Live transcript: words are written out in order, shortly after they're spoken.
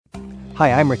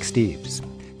Hi, I'm Rick Steves.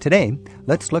 Today,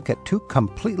 let's look at two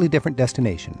completely different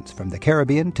destinations from the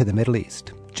Caribbean to the Middle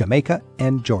East, Jamaica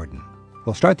and Jordan.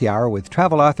 We'll start the hour with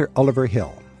travel author Oliver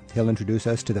Hill. He'll introduce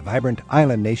us to the vibrant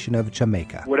island nation of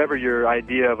Jamaica. Whatever your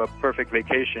idea of a perfect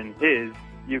vacation is,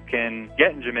 you can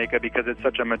get in Jamaica because it's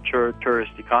such a mature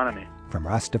tourist economy. From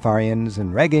Rastafarians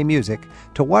and reggae music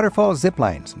to waterfall zip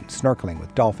lines and snorkeling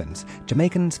with dolphins,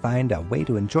 Jamaicans find a way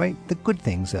to enjoy the good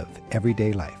things of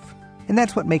everyday life. And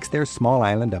that's what makes their small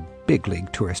island a big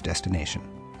league tourist destination.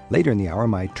 Later in the hour,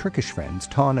 my Turkish friends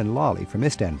Ton and Lolly from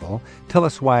Istanbul tell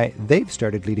us why they've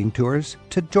started leading tours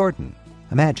to Jordan.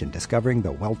 Imagine discovering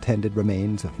the well-tended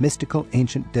remains of mystical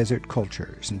ancient desert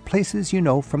cultures and places you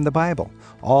know from the Bible,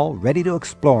 all ready to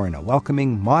explore in a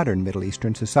welcoming modern Middle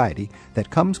Eastern society that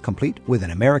comes complete with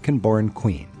an American-born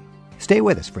queen. Stay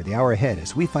with us for the hour ahead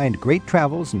as we find great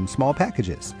travels and small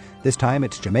packages. This time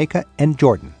it's Jamaica and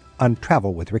Jordan on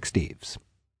Travel with Rick Steves.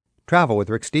 Travel with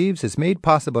Rick Steves is made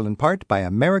possible in part by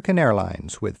American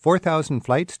Airlines, with 4,000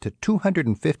 flights to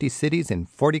 250 cities in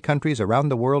 40 countries around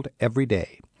the world every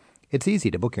day. It's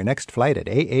easy to book your next flight at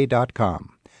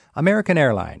aa.com. American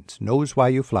Airlines knows why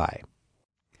you fly.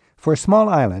 For a small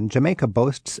island, Jamaica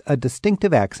boasts a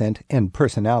distinctive accent and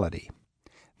personality.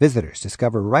 Visitors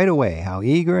discover right away how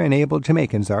eager and able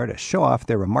Jamaicans are to show off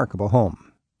their remarkable home.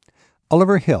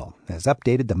 Oliver Hill has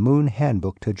updated the Moon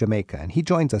Handbook to Jamaica, and he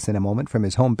joins us in a moment from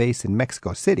his home base in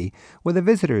Mexico City with a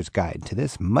visitor's guide to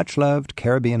this much-loved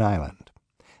Caribbean island.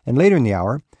 And later in the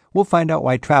hour, we'll find out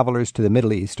why travelers to the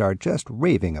Middle East are just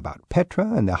raving about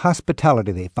Petra and the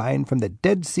hospitality they find from the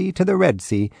Dead Sea to the Red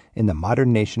Sea in the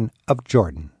modern nation of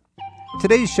Jordan.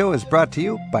 Today's show is brought to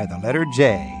you by the letter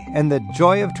J and the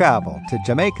joy of travel to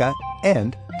Jamaica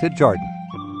and to Jordan.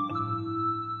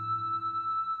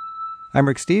 I'm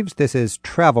Rick Steves. This is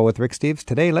Travel with Rick Steves.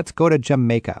 Today, let's go to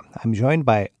Jamaica. I'm joined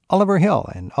by Oliver Hill,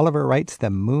 and Oliver writes the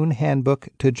Moon Handbook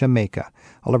to Jamaica.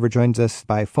 Oliver joins us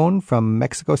by phone from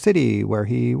Mexico City, where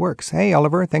he works. Hey,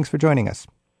 Oliver, thanks for joining us.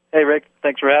 Hey, Rick.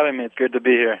 Thanks for having me. It's good to be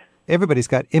here. Everybody's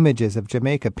got images of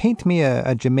Jamaica. Paint me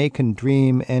a Jamaican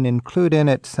dream and include in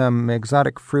it some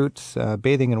exotic fruits,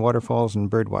 bathing in waterfalls, and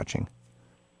bird watching.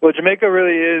 Well, Jamaica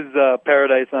really is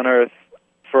paradise on earth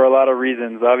for a lot of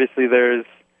reasons. Obviously, there's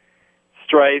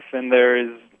strife and there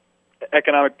is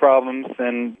economic problems,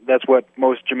 and that's what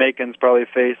most Jamaicans probably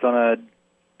face on a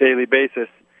daily basis.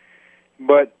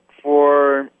 But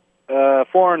for a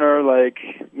foreigner like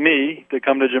me to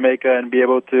come to Jamaica and be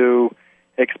able to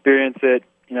experience it,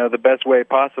 the best way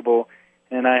possible,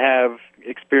 and I have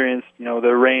experienced,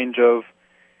 the range of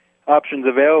options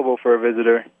available for a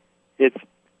visitor,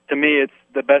 to me, it's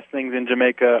the best things in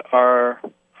Jamaica are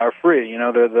free.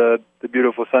 They're the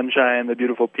beautiful sunshine, the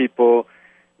beautiful people,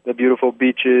 the beautiful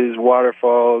beaches,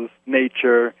 waterfalls,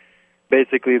 nature.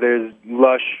 Basically, there's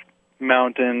lush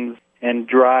mountains and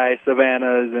dry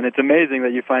savannas, and it's amazing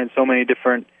that you find so many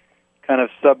different kind of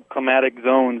subclimatic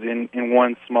zones in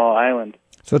one small island.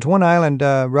 So it's one island,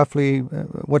 roughly,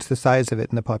 what's the size of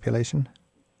it in the population?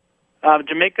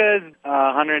 Jamaica is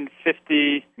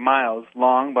 150 miles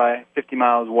long by 50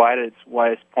 miles wide at its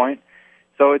widest point.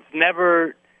 So it's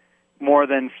never more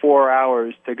than 4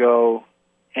 hours to go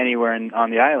anywhere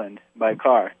on the island by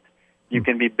car. You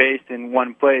can be based in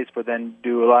one place, but then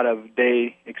do a lot of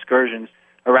day excursions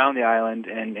around the island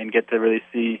and get to really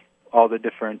see all the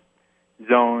different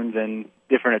zones and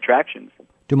different attractions.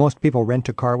 Do most people rent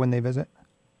a car when they visit?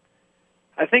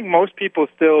 I think most people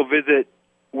still visit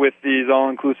with these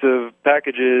all-inclusive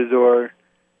packages or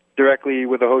directly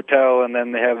with a hotel, and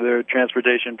then they have their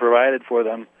transportation provided for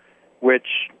them, which,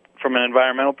 from an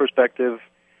environmental perspective,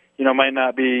 might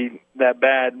not be that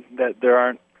bad, that there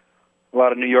aren't a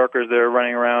lot of New Yorkers that are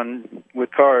running around with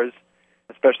cars,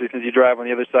 especially since you drive on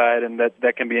the other side, and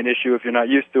that can be an issue if you're not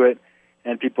used to it,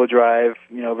 and people drive,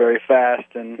 very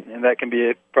fast, and that can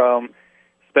be a problem,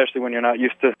 especially when you're not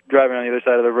used to driving on the other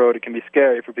side of the road. It can be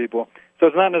scary for people. So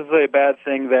it's not necessarily a bad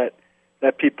thing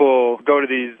that people go to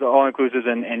these all-inclusives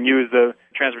and use the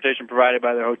transportation provided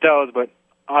by their hotels, but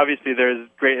obviously there's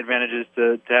great advantages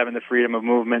to having the freedom of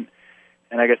movement.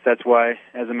 And I guess that's why,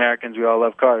 as Americans, we all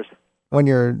love cars. When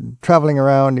you're traveling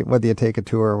around, whether you take a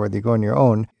tour or whether you go on your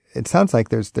own, it sounds like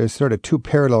there's sort of two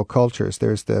parallel cultures.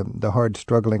 There's the hard,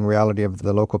 struggling reality of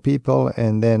the local people,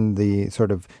 and then the sort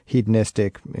of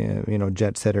hedonistic,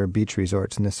 jet-setter beach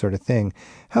resorts and this sort of thing.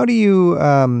 How do you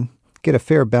get a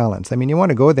fair balance? I mean, you want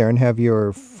to go there and have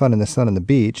your fun in the sun on the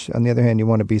beach. On the other hand, you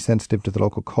want to be sensitive to the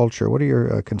local culture. What are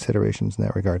your considerations in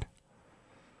that regard?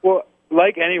 Well,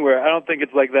 like anywhere, I don't think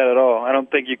it's like that at all. I don't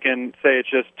think you can say it's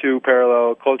just two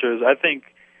parallel cultures. I think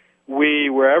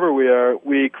wherever we are,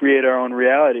 we create our own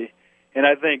reality. And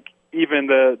I think even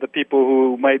the people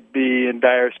who might be in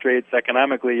dire straits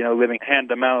economically, living hand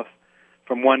to mouth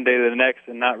from one day to the next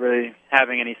and not really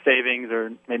having any savings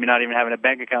or maybe not even having a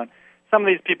bank account. Some of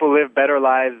these people live better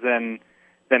lives than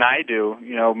I do,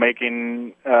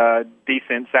 making a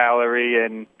decent salary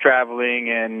and traveling,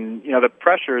 and the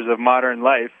pressures of modern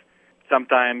life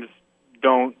sometimes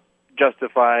don't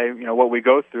justify what we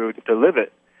go through to live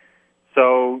it.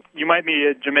 So you might be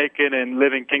a Jamaican and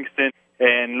live in Kingston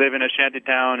and live in a shanty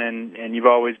town, and you've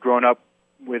always grown up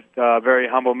with very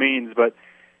humble means, but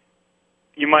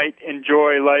you might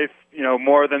enjoy life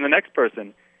more than the next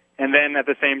person. And then at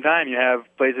the same time, you have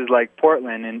places like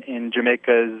Portland in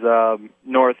Jamaica's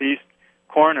northeast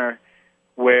corner,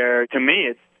 where to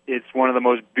me it's one of the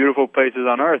most beautiful places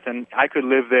on earth, and I could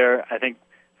live there, I think,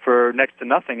 for next to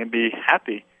nothing and be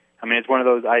happy. I mean, it's one of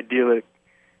those idyllic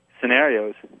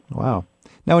scenarios. Wow.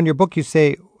 Now, in your book, you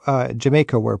say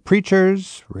Jamaica, where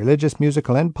preachers, religious,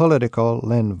 musical, and political,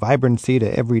 lend vibrancy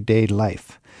to everyday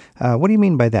life. What do you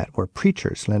mean by that, where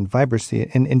preachers lend vibrancy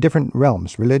in different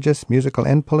realms, religious, musical,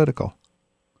 and political?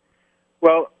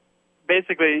 Well,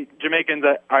 basically, Jamaicans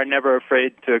are never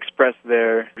afraid to express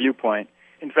their viewpoint.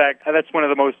 In fact, that's one of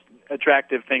the most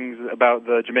attractive things about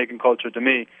the Jamaican culture to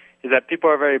me, is that people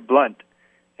are very blunt.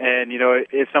 And,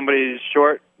 if somebody's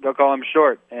short, they'll call them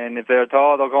short. And if they're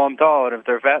tall, they'll call them tall. And if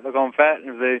they're fat, they'll call them fat. And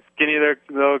if they're skinny,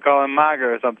 they'll call them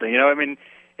mager or something.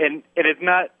 And it's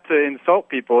not to insult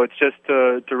people. It's just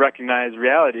to recognize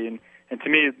reality. And to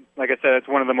me, like I said, it's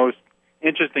one of the most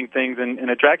interesting things and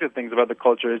attractive things about the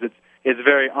culture is it's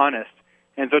very honest.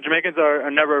 And so Jamaicans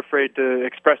are never afraid to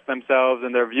express themselves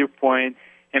and their viewpoint.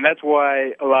 And that's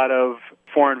why a lot of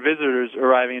foreign visitors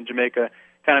arriving in Jamaica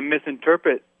kind of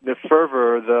misinterpret the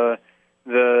fervor,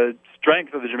 the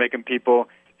strength of the Jamaican people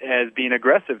as being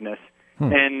aggressiveness.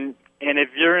 And if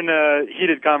you're in a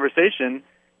heated conversation,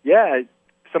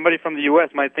 somebody from the U.S.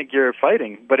 might think you're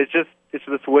fighting, but it's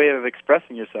this way of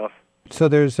expressing yourself. So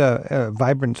there's a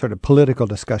vibrant sort of political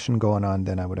discussion going on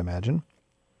then, I would imagine.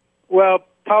 Well,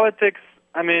 politics,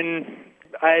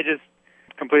 I just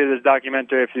completed this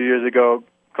documentary a few years ago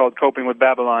called Coping with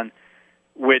Babylon,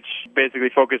 which basically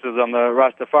focuses on the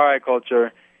Rastafari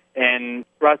culture, and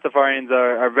Rastafarians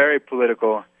are very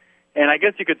political. And I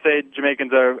guess you could say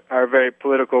Jamaicans are very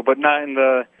political, but not in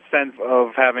the sense of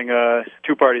having a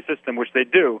two-party system, which they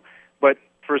do. But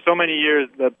for so many years,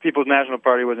 the People's National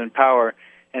Party was in power,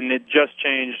 and it just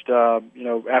changed,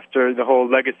 after the whole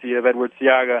legacy of Edward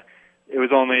Seaga. It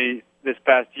was only this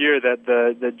past year that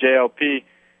the JLP,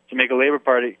 Jamaica Labour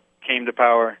Party, came to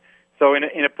power. So in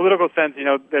a political sense,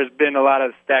 there's been a lot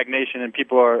of stagnation, and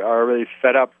people are really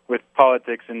fed up with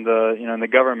politics in the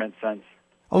government sense.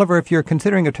 Oliver, if you're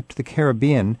considering a trip to the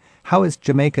Caribbean, how is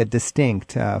Jamaica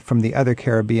distinct from the other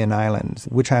Caribbean islands?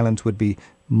 Which islands would be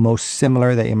most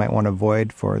similar that you might want to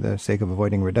avoid for the sake of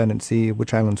avoiding redundancy?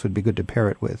 Which islands would be good to pair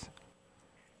it with?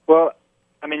 Well,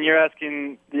 you're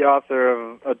asking the author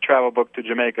of a travel book to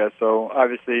Jamaica, so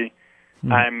obviously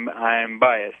I'm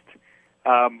biased.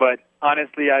 But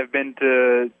honestly, I've been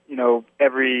to,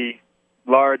 every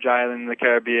large island in the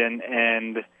Caribbean,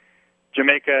 and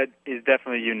Jamaica is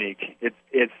definitely unique. It's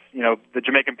the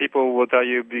Jamaican people will tell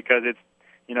you because it's,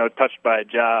 touched by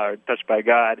Jah or touched by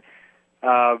God.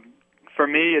 For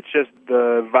me, it's just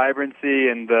the vibrancy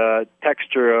and the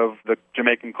texture of the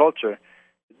Jamaican culture.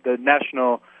 The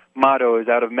national motto is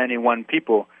out of many, one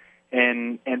people.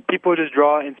 And people just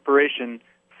draw inspiration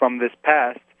from this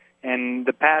past, and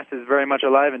the past is very much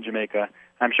alive in Jamaica.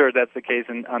 I'm sure that's the case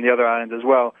on the other islands as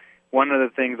well. One of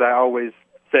the things I always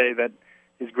say that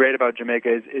is great about Jamaica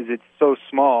is it's so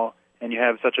small, and you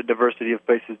have such a diversity of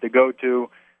places to go to,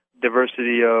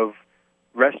 diversity of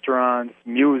restaurants,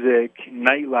 music,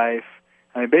 nightlife.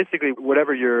 Basically,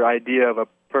 whatever your idea of a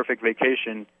perfect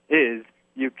vacation is,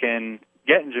 you can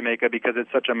get in Jamaica because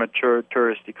it's such a mature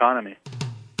tourist economy.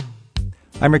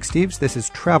 I'm Rick Steves. This is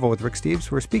Travel with Rick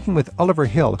Steves. We're speaking with Oliver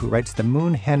Hill, who writes the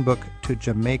Moon Handbook to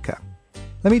Jamaica.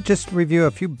 Let me just review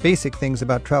a few basic things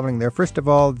about traveling there. First of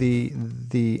all, the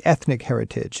ethnic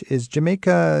heritage. Is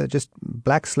Jamaica just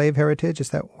black slave heritage?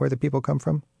 Is that where the people come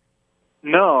from?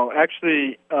 No,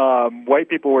 actually, white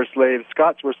people were slaves.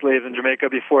 Scots were slaves in Jamaica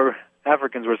before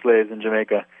Africans were slaves in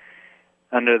Jamaica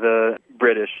under the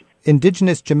British.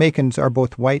 Indigenous Jamaicans are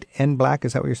both white and black.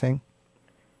 Is that what you're saying?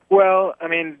 Well,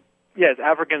 yes,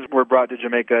 Africans were brought to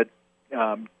Jamaica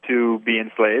to be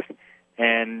enslaved,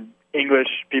 and English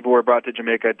people were brought to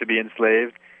Jamaica to be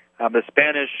enslaved. The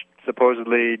Spanish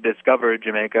supposedly discovered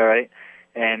Jamaica, right?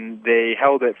 And they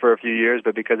held it for a few years,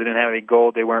 but because they didn't have any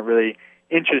gold, they weren't really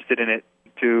interested in it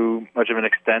to much of an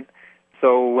extent.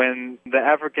 So when the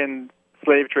African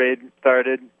slave trade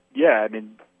started,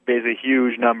 basically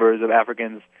huge numbers of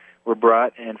Africans were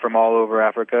brought in from all over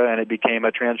Africa, and it became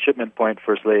a transshipment point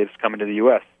for slaves coming to the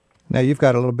U.S. Now, you've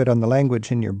got a little bit on the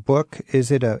language in your book.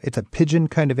 Is it it's a pidgin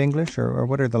kind of English, or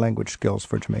what are the language skills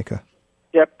for Jamaica?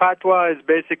 Yeah, Patois is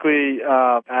basically,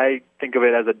 I think of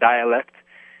it as a dialect.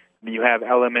 You have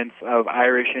elements of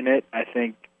Irish in it. I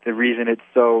think the reason it's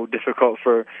so difficult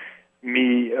for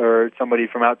me or somebody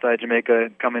from outside Jamaica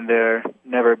coming there,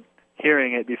 never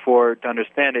hearing it before to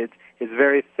understand it, it's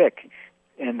very thick.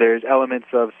 And there's elements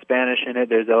of Spanish in it.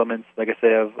 There's elements, like I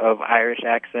say, of Irish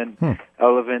accent,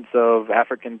 elements of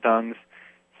African tongues.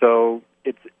 So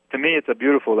to me, it's a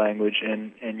beautiful language,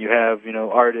 and you have,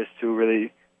 artists who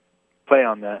really play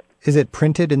on that. Is it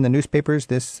printed in the newspapers,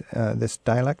 this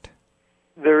dialect?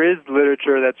 There is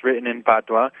literature that's written in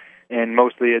Patois, and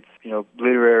mostly it's,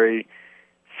 literary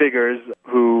figures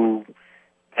who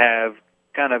have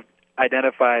kind of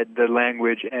identified the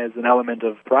language as an element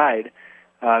of pride.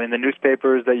 In the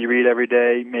newspapers that you read every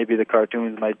day, maybe the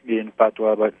cartoons might be in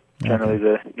Patois, but generally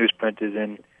the newsprint is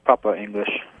in Papa English.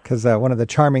 Because one of the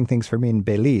charming things for me in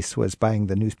Belize was buying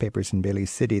the newspapers in Belize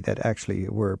City that actually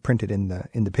were printed in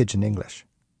the pidgin English.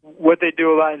 What they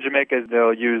do a lot in Jamaica is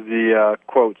they'll use the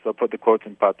quotes. They'll put the quotes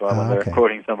in Patois when they're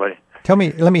quoting somebody.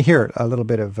 Let me hear a little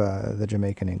bit of the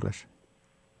Jamaican English.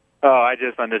 Oh, I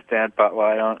just understand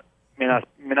Patois. I don't. Me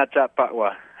not chat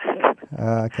Patois.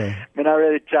 Okay. Me not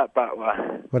really chat Patois.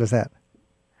 What is that?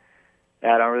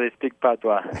 I don't really speak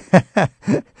Patois.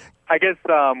 I guess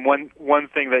one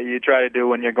thing that you try to do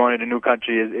when you're going into a new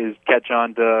country is catch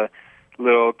on to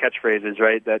little catchphrases,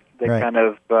 right? That kind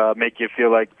of make you feel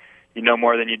like you know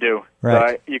more than you do.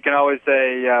 Right. So you can always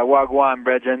say "Wagwan,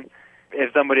 brethren."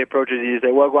 If somebody approaches you, you say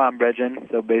 "Wagwan, brethren."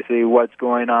 So basically, what's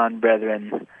going on,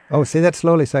 brethren? Oh, say that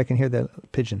slowly so I can hear the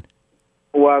pidgin.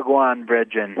 Wagwan,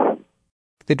 brethren.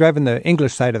 They drive on the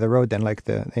English side of the road then, like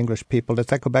the English people. Does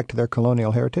that go back to their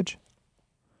colonial heritage?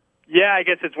 Yeah, I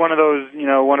guess it's one of those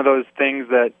things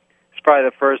that it's probably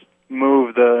the first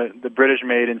move the British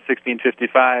made in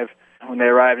 1655 when they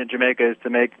arrived in Jamaica, is to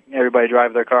make everybody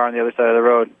drive their car on the other side of the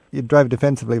road. You drive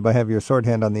defensively by having your sword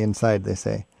hand on the inside, they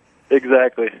say.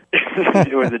 Exactly.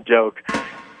 It was a joke.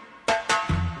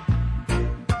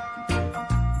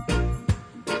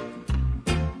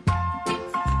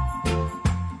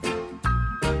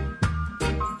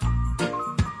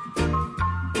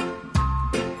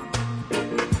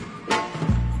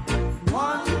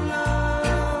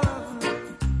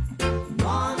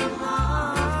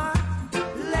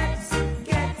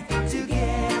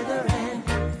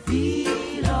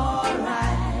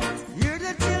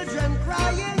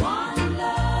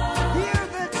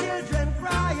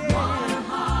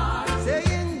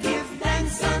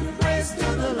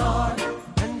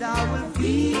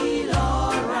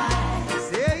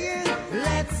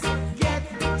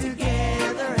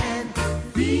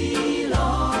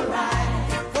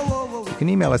 You can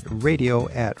email us at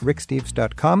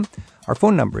radio@ricksteves.com. Our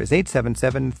phone number is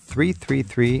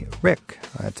 877-333-RICK.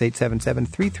 That's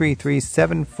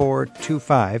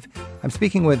 877-333-7425. I'm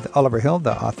speaking with Oliver Hill,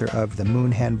 the author of The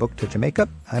Moon Handbook to Jamaica.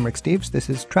 I'm Rick Steves. This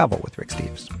is Travel with Rick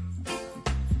Steves.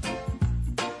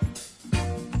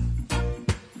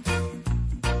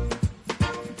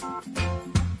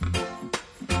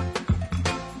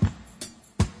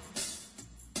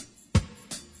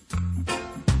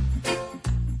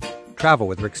 Travel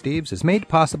with Rick Steves is made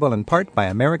possible in part by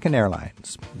American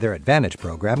Airlines. Their Advantage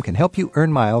program can help you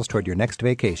earn miles toward your next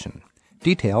vacation.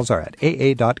 Details are at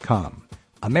aa.com.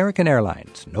 American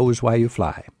Airlines knows why you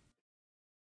fly.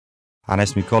 أنا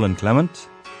اسمي كولين كليمنت.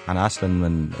 أنا أصلاً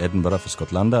من إدنبرا في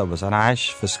اسكتلندا، بس أنا عايش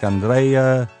في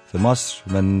اسكندرية في مصر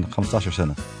من 15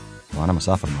 سنة. وأنا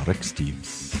مسافر مع ريك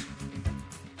ستيفز.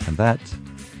 And that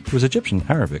was Egyptian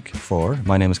Arabic for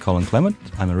my name is Colin Clement.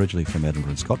 I'm originally from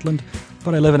Edinburgh, Scotland,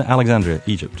 but I live in Alexandria,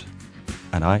 Egypt.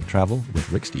 And I travel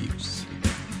with Rick Steves.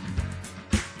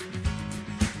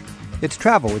 It's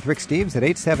Travel with Rick Steves at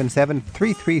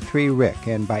 877-333-RICK,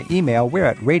 and by email we're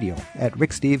at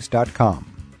radio@ricksteves.com.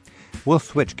 We'll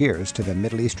switch gears to the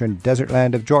Middle Eastern desert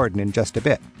land of Jordan in just a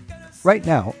bit. Right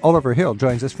now, Oliver Hill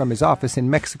joins us from his office in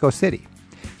Mexico City.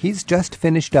 He's just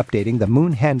finished updating the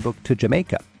Moon Handbook to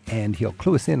Jamaica, and he'll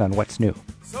clue us in on what's new.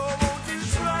 So won't you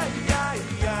try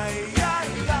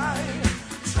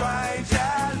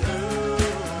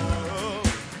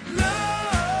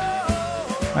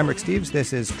love. I'm Rick Steves.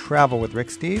 This is Travel with Rick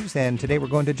Steves, and today we're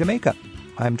going to Jamaica.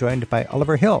 I'm joined by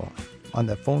Oliver Hill on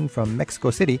the phone from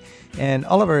Mexico City, and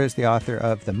Oliver is the author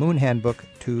of The Moon Handbook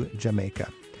to Jamaica.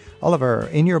 Oliver,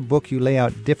 in your book, you lay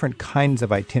out different kinds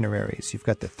of itineraries. You've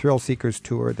got the Thrill Seekers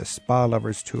Tour, the Spa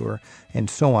Lovers Tour, and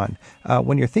so on.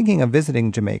 When you're thinking of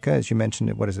visiting Jamaica, as you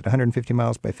mentioned, 150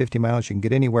 miles by 50 miles, you can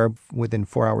get anywhere within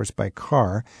 4 hours by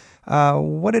car.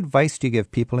 What advice do you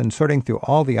give people in sorting through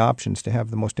all the options to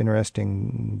have the most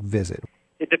interesting visit?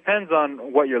 It depends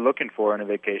on what you're looking for in a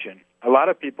vacation. A lot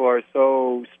of people are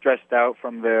so stressed out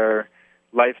from their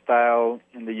lifestyle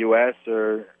in the U.S.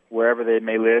 or wherever they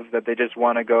may live that they just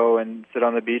want to go and sit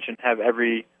on the beach and have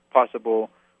every possible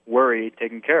worry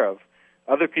taken care of.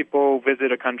 Other people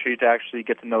visit a country to actually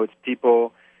get to know its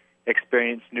people,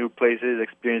 experience new places,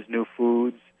 experience new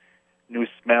foods, new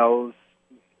smells,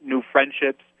 new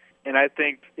friendships. And I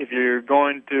think if you're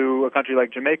going to a country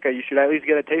like Jamaica, you should at least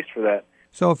get a taste for that.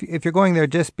 So if you're going there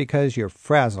just because you're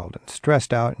frazzled and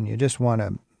stressed out and you just want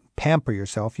to pamper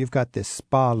yourself, you've got this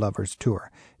Spa Lovers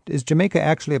Tour. Is Jamaica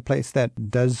actually a place that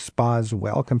does spas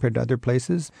well compared to other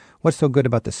places? What's so good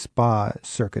about the spa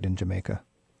circuit in Jamaica?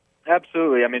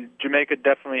 Absolutely. I mean, Jamaica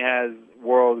definitely has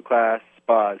world-class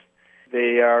spas.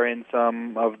 They are in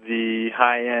some of the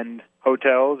high-end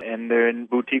hotels, and they're in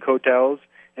boutique hotels.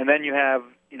 And then you have,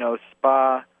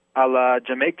 spa a la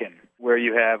Jamaican, where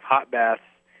you have hot baths,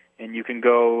 and you can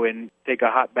go and take a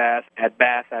hot bath at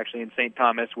Bath, actually, in St.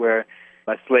 Thomas, where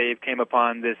a slave came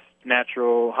upon this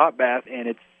natural hot bath, and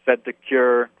it's said to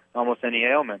cure almost any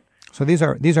ailment. So these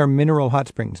are mineral hot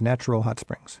springs, natural hot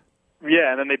springs.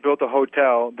 Yeah, and then they built a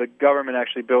hotel. The government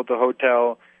actually built a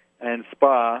hotel and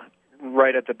spa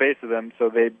right at the base of them. So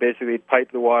they basically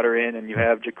pipe the water in, and you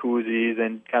have jacuzzis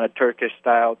and kind of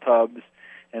Turkish-style tubs,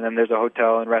 and then there's a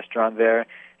hotel and restaurant there.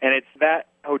 And that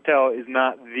hotel is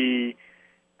not the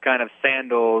kind of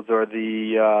Sandals or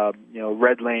the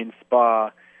Red Lane Spa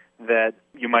that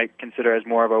you might consider as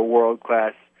more of a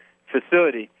world-class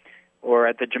facility, or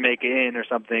at the Jamaica Inn or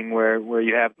something where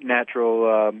you have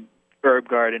natural herb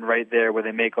garden right there where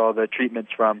they make all the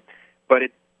treatments from. But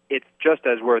it's just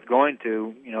as worth going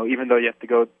to, even though you have to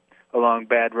go along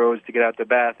bad roads to get out to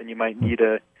Bath, and you might need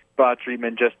a spa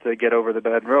treatment just to get over the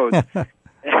bad roads.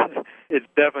 It's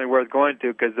definitely worth going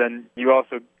to, because then you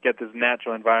also get this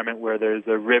natural environment where there's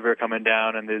a river coming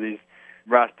down and there's these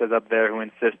Rastas up there who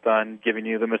insist on giving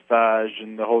you the massage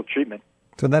and the whole treatment.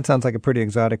 So that sounds like a pretty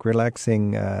exotic,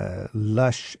 relaxing,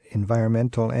 lush,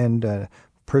 environmental, and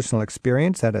personal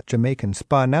experience at a Jamaican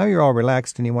spa. Now you're all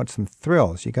relaxed and you want some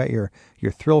thrills. You got your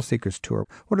Thrill Seekers Tour.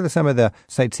 What are some of the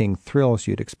sightseeing thrills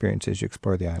you'd experience as you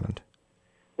explore the island?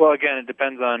 Well, again, it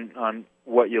depends on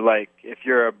what you like. If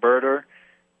you're a birder,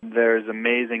 there's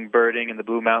amazing birding in the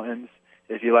Blue Mountains.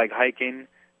 If you like hiking,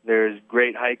 there's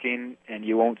great hiking, and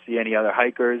you won't see any other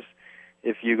hikers.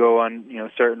 If you go on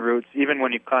certain routes, even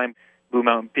when you climb Blue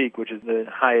Mountain Peak, which is the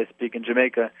highest peak in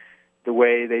Jamaica, the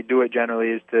way they do it generally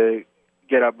is to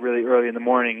get up really early in the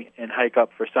morning and hike up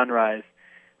for sunrise.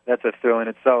 That's a thrill in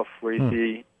itself, where you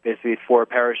see basically 4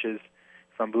 parishes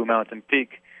from Blue Mountain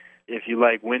Peak. If you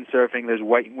like windsurfing, there's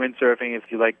white windsurfing. If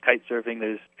you like kite surfing,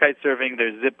 there's kite surfing.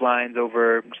 There's zip lines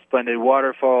over splendid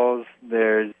waterfalls.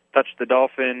 There's Touch the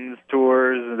Dolphins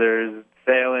tours. There's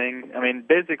sailing. I mean,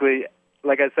 basically,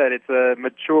 like I said, it's a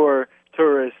mature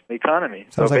tourist economy.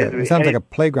 It sounds like a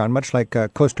playground, much like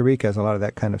Costa Rica has a lot of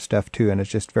that kind of stuff too, and it's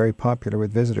just very popular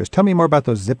with visitors. Tell me more about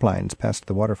those zip lines past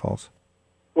the waterfalls.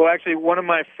 Well, actually, one of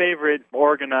my favorite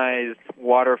organized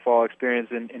waterfall experience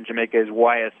in Jamaica is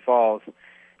Wyeth Falls.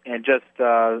 And just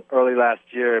early last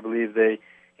year, I believe they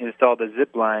installed a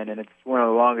zip line, and it's one of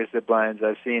the longest zip lines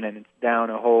I've seen, and it's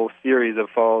down a whole series of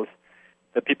falls.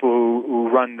 The people who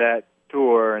run that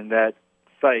tour and that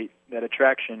site, that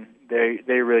attraction, they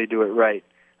really do it right.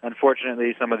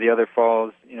 Unfortunately, some of the other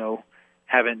falls,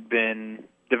 haven't been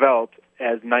developed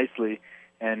as nicely,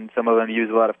 and some of them use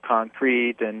a lot of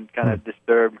concrete and kind of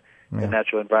disturb the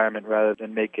natural environment rather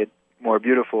than make it more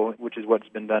beautiful, which is what's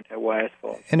been done at Wyeth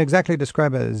Falls. And exactly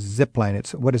describe a zip line.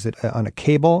 It's, what is it, on a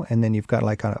cable, and then you've got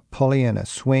like on a pulley and a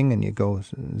swing, and you go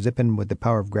zipping with the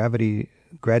power of gravity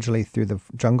gradually through the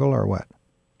jungle, or what?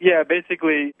 Yeah,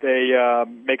 basically they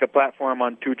make a platform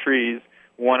on 2 trees,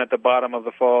 one at the bottom of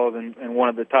the falls and one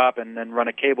at the top, and then run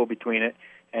a cable between it,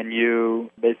 and you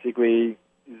basically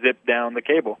zip down the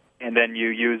cable. And then you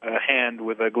use a hand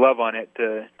with a glove on it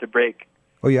to brake.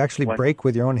 Oh, you actually brake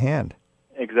with your own hand?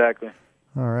 Exactly.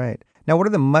 All right. Now, what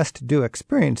are the must-do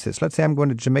experiences? Let's say I'm going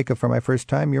to Jamaica for my first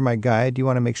time. You're my guide. You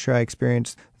want to make sure I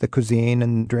experience the cuisine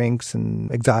and drinks and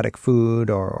exotic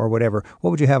food or whatever. What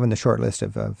would you have on the short list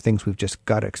of things we've just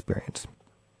got to experience?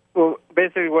 Well,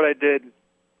 basically what I did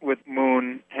with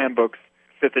Moon Handbooks,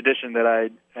 5th edition that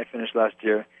I finished last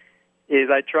year, is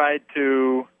I tried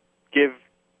to give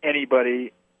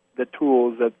anybody the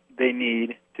tools that they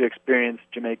need to experience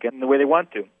Jamaica in the way they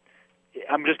want to.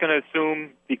 I'm just going to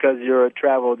assume, because you're a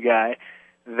traveled guy,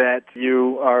 that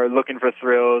you are looking for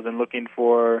thrills and looking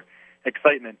for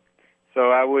excitement.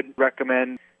 So I would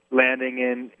recommend landing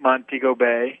in Montego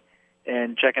Bay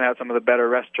and checking out some of the better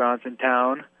restaurants in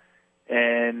town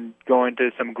and going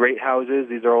to some great houses.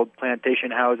 These are old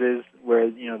plantation houses where,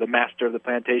 the master of the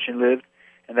plantation lived,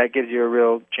 and that gives you a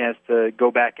real chance to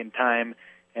go back in time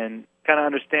and kind of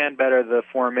understand better the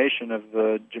formation of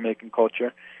the Jamaican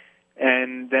culture.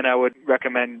 And then I would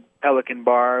recommend Pelican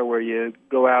Bar, where you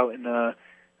go out in a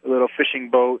little fishing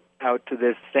boat out to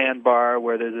this sandbar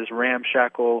where there's this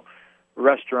ramshackle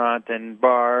restaurant and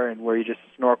bar, and where you just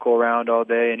snorkel around all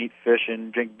day and eat fish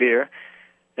and drink beer.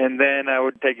 And then I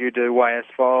would take you to Wyeth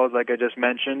Falls, like I just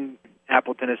mentioned.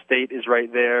 Appleton Estate is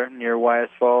right there near Wyeth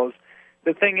Falls.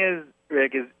 The thing is,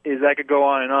 Rick, is I could go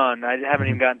on and on. I haven't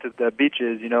even gotten to the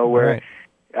beaches, where Right.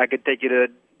 I could take you to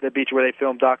the beach where they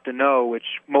filmed Dr. No, which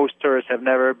most tourists have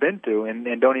never been to and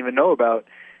don't even know about.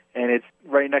 And it's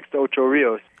right next to Ocho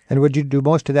Rios. And would you do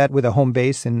most of that with a home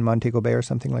base in Montego Bay or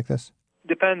something like this?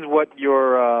 Depends what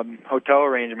your hotel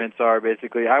arrangements are,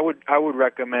 basically. I would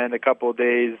recommend a couple of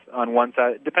days on one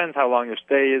side. It depends how long your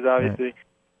stay is, obviously. Right.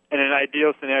 In an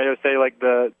ideal scenario, say like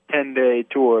the 10-day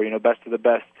tour, best of the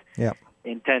best yeah.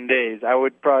 in 10 days, I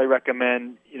would probably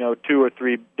recommend, 2 or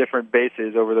 3 different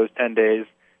bases over those 10 days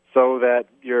so that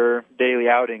your daily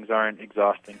outings aren't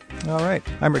exhausting. All right.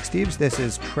 I'm Rick Steves. This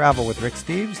is Travel with Rick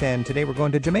Steves, and today we're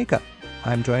going to Jamaica.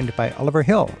 I'm joined by Oliver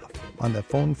Hill on the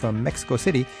phone from Mexico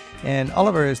City, and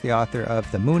Oliver is the author of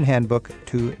The Moon Handbook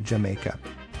to Jamaica.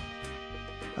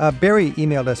 Barry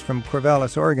emailed us from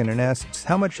Corvallis, Oregon, and asks,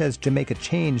 how much has Jamaica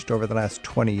changed over the last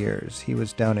 20 years? He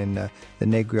was down in the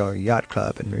Negril Yacht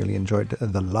Club and really enjoyed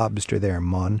the lobster there,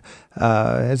 Mon.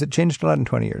 Has it changed a lot in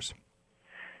 20 years?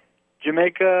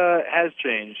 Jamaica has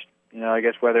changed. I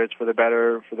guess whether it's for the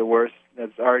better or for the worse,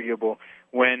 that's arguable.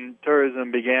 When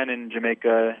tourism began in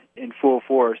Jamaica in full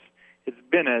force, it's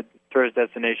been a tourist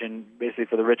destination basically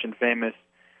for the rich and famous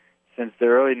since the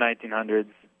early 1900s,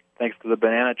 thanks to the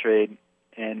banana trade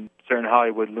and certain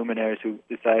Hollywood luminaries who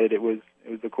decided it was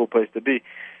a cool place to be.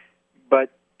 But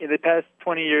in the past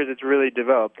 20 years, it's really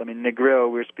developed. I mean, Negril,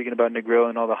 we were speaking about Negril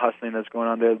and all the hustling that's going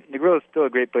on there. Negril is still a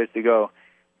great place to go,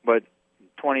 but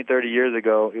 20, 30 years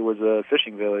ago, it was a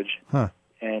fishing village. Huh.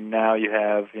 And now you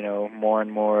have, more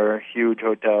and more huge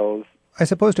hotels. I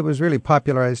suppose it was really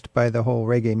popularized by the whole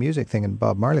reggae music thing and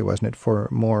Bob Marley, wasn't it, for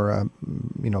more,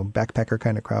 backpacker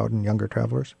kind of crowd and younger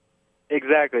travelers?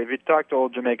 Exactly. If you talk to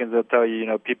old Jamaicans, they'll tell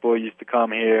you, people used to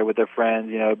come here with their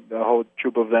friends, a whole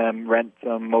troop of them, rent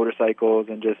some motorcycles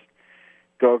and just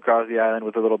go across the island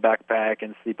with a little backpack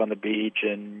and sleep on the beach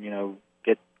and,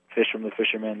 get fish from the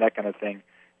fishermen, that kind of thing.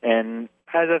 And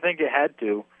as I think it had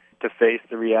to face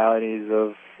the realities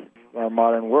of our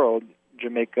modern world,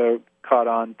 Jamaica caught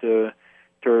on to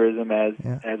tourism as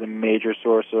a major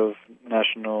source of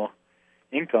national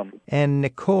income. And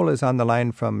Nicole is on the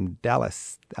line from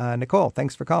Dallas. Nicole,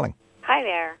 thanks for calling. Hi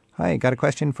there. Hi, got a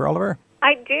question for Oliver?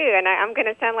 I do, and I'm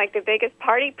going to sound like the biggest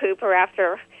party pooper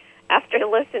after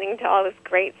listening to all this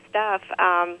great stuff.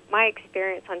 My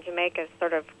experience on Jamaica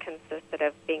sort of consisted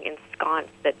of being ensconced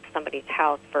at somebody's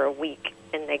house for a week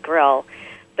in Negril.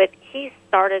 But he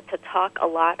started to talk a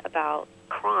lot about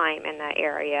crime in that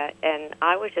area, and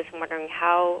I was just wondering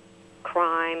how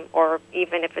crime, or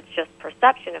even if it's just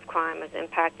perception of crime, has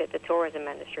impacted the tourism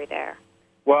industry there.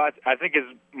 Well, I think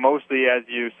it's mostly, as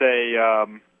you say,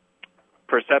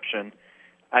 perception.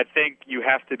 I think you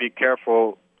have to be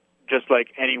careful, just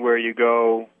like anywhere you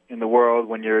go in the world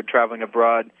when you're traveling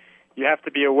abroad. You have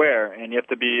to be aware, and you have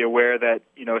to be aware that,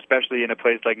 especially in a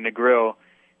place like Negril,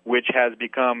 which has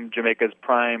become Jamaica's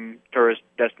prime tourist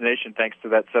destination thanks to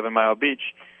that 7 Mile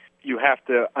beach, you have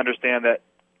to understand that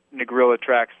Negril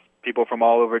attracts people from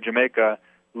all over Jamaica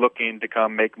looking to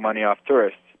come make money off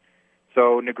tourists.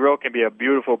 So Negril can be a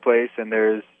beautiful place, and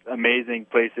there's amazing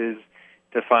places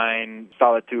to find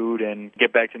solitude and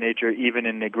get back to nature, even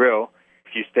in Negril.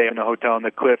 If you stay in a hotel on the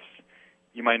cliffs,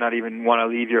 you might not even want to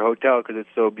leave your hotel because it's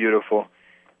so beautiful.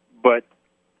 But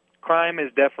crime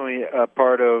is definitely a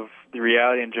part of the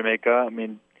reality in Jamaica. I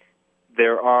mean,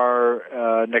 there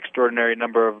are an extraordinary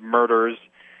number of murders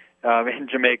in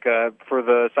Jamaica for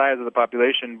the size of the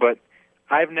population, but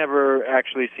I've never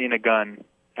actually seen a gun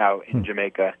out in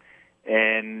Jamaica.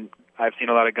 And I've seen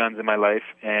a lot of guns in my life,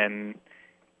 and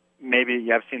maybe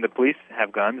I've seen the police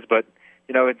have guns, but,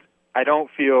 I don't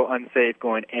feel unsafe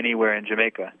going anywhere in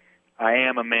Jamaica. I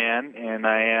am a man, and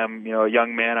I am, a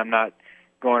young man. I'm not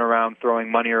going around throwing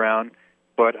money around,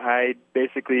 but I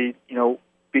basically,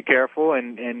 be careful,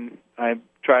 and I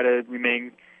try to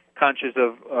remain conscious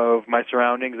of my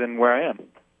surroundings and where I am.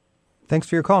 Thanks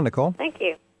for your call, Nicole. Thank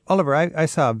you. Oliver, I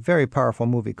saw a very powerful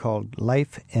movie called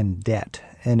Life and Debt,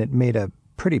 and it made a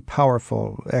pretty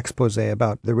powerful expose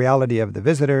about the reality of the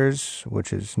visitors,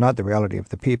 which is not the reality of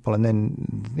the people, and then,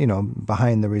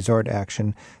 behind the resort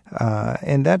action.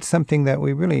 And that's something that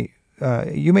we really...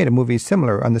 you made a movie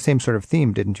similar on the same sort of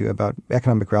theme, didn't you, about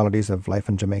economic realities of life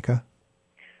in Jamaica?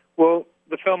 Well,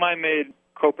 the film I made,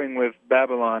 Coping with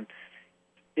Babylon,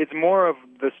 it's more of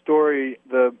the story,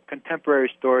 the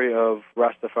contemporary story of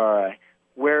Rastafari.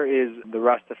 Where is the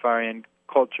Rastafarian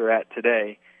culture at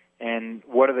today, and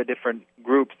what are the different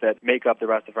groups that make up the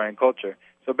Rastafarian culture?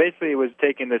 So basically it was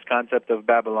taking this concept of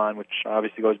Babylon, which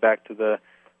obviously goes back to the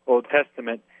Old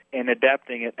Testament, and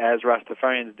adapting it as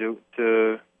Rastafarians do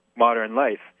to modern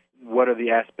life. What are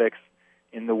the aspects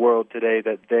in the world today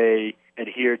that they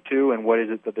adhere to, and what is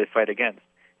it that they fight against?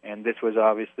 And this was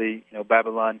obviously,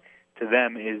 Babylon to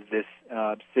them is this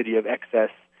city of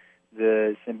excess,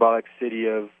 the symbolic city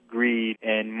of greed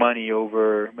and money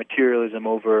over materialism,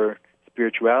 over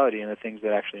spirituality and the things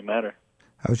that actually matter.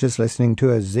 I was just listening to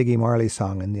a Ziggy Marley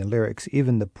song, and the lyrics,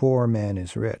 even the poor man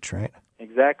is rich, right?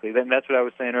 Exactly. Then that's what I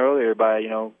was saying earlier by,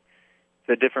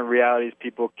 the different realities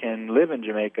people can live in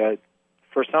Jamaica.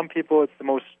 For some people, it's the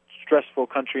most stressful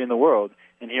country in the world.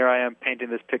 And here I am painting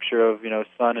this picture of,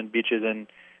 sun and beaches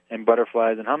and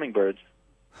butterflies and hummingbirds.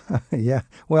 Yeah.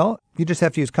 Well, you just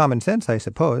have to use common sense, I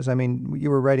suppose. I mean, you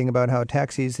were writing about how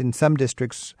taxis in some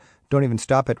districts don't even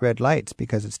stop at red lights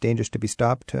because it's dangerous to be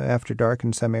stopped after dark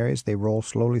in some areas. They roll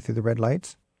slowly through the red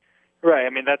lights. Right. I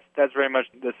mean, that's very much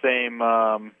the same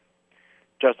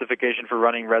justification for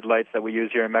running red lights that we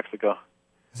use here in Mexico.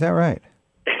 Is that right?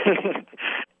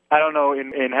 I don't know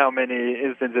in how many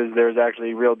instances there's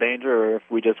actually real danger, or if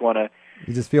we just want to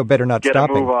you just feel better not get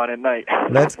stopping. a move on at night.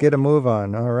 Let's get a move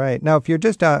on. All right. Now, if you're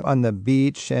just out on the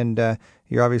beach and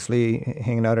you're obviously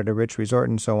hanging out at a rich resort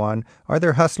and so on, are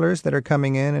there hustlers that are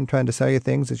coming in and trying to sell you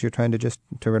things as you're trying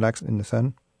to relax in the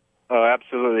sun? Oh,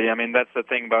 absolutely. I mean, that's the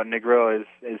thing about Negril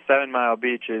is 7 Mile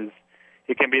Beach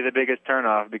it can be the biggest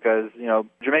turnoff because,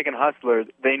 Jamaican hustlers,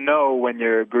 they know when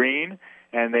you're green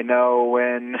and they know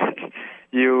when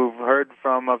you've heard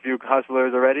from a few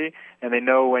hustlers already, and they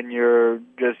know when you're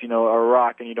just, a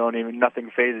rock and nothing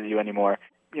phases you anymore.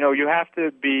 You have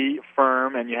to be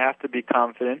firm and you have to be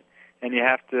confident and you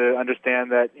have to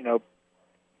understand that,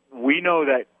 we know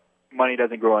that money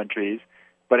doesn't grow on trees,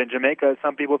 but in Jamaica,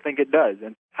 some people think it does.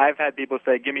 And I've had people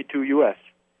say, give me $2,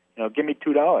 give me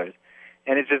 $2.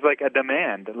 And it's just like a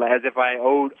demand, as if I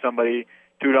owed somebody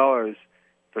 $2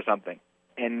 for something.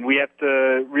 And we have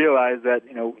to realize that,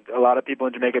 a lot of people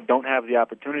in Jamaica don't have the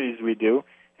opportunities we do,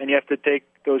 and you have to take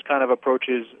those kind of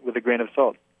approaches with a grain of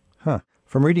salt. Huh.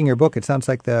 From reading your book, it sounds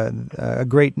like a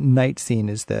great night scene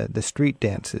is the street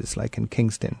dances, like in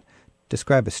Kingston.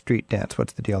 Describe a street dance.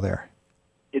 What's the deal there?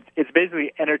 It's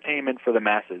basically entertainment for the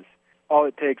masses. All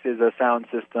it takes is a sound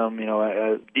system,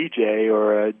 a DJ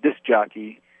or a disc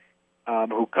jockey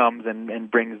who comes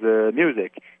and brings the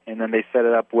music. And then they set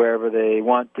it up wherever they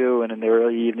want to, and in the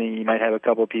early evening you might have a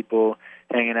couple of people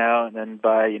hanging out, and then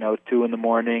by 2 in the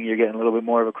morning you're getting a little bit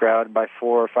more of a crowd, and by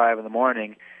 4 or 5 in the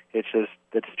morning it's just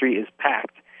the street is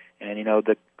packed, and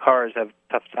the cars have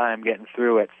a tough time getting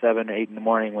through at 7 or 8 in the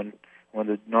morning when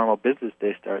the normal business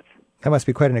day starts. That must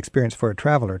be quite an experience for a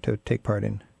traveler to take part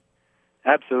in.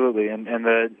 Absolutely, and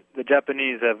the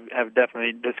Japanese have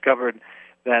definitely discovered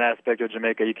that aspect of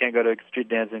Jamaica. You can't go to a street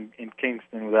dance in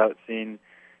Kingston without seeing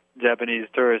Japanese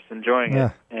tourists enjoying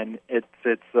it. And it's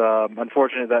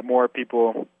unfortunate that more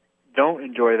people don't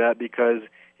enjoy that because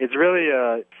it's really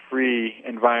a free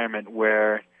environment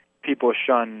where people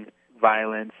shun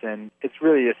violence, and it's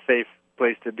really a safe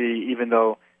place to be, even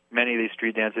though many of these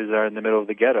street dances are in the middle of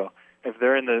the ghetto. If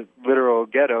they're in the literal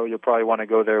ghetto, you'll probably want to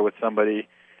go there with somebody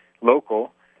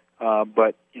local.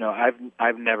 But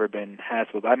I've never been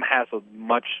hassled. I'm hassled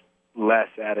much less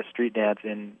at a street dance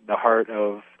in the heart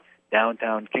of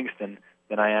downtown Kingston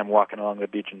than I am walking along the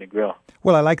beach in Negril.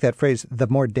 Well, I like that phrase, the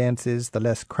more dance is, the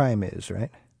less crime is,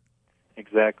 right?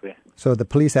 Exactly. So the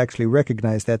police actually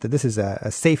recognize that this is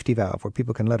a safety valve where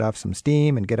people can let off some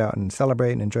steam and get out and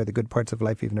celebrate and enjoy the good parts of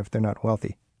life even if they're not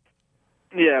wealthy.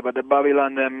 Yeah, but the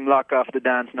Babylon, them lock off the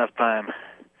dance enough time.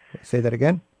 Say that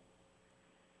again?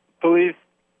 Police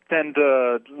tend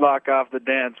to lock off the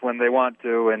dance when they want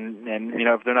to, and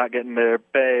if they're not getting their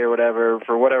pay or whatever,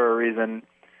 for whatever reason,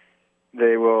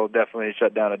 they will definitely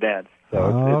shut down a dance.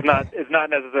 So it's not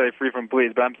necessarily free from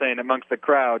police, but I'm saying amongst the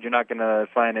crowd, you're not going to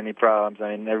find any problems.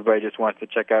 I mean, everybody just wants to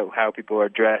check out how people are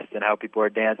dressed and how people are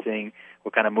dancing,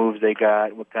 what kind of moves they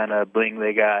got, what kind of bling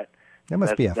they got. That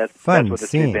must be a fun that's what the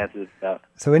scene. street dance is about.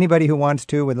 So anybody who wants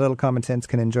to, with a little common sense,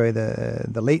 can enjoy the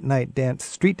late night dance,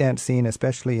 street dance scene,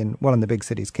 especially in the big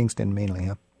cities, Kingston mainly,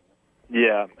 huh?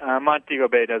 Yeah, Montego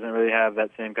Bay doesn't really have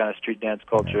that same kind of street dance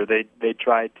culture. They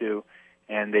try to,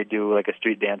 and they do like a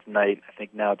street dance night, I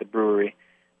think now at the brewery.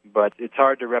 But it's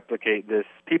hard to replicate this.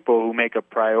 People who make a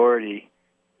priority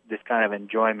this kind of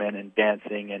enjoyment and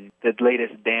dancing, and the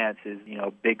latest dance is,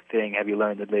 big thing. Have you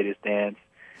learned the latest dance?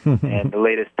 And the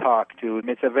latest talk, too.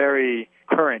 It's a very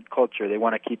current culture. They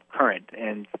want to keep current.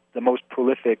 And the most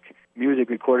prolific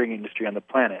music recording industry on the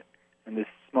planet. And this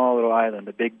small little island,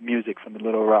 the big music from the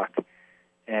Little Rock.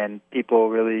 And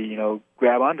people really,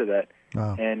 grab onto that.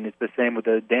 Wow. And it's the same with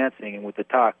the dancing and with the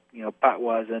talk.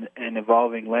 Patois is an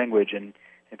evolving language, and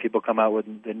people come out with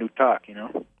the new talk,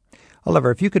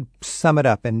 Oliver, if you could sum it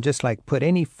up and just like put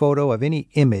any photo of any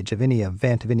image of any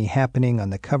event, of any happening on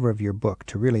the cover of your book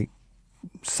to really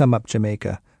sum up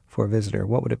Jamaica for a visitor,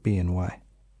 what would it be and why?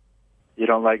 You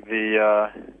don't like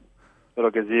the little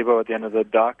gazebo at the end of the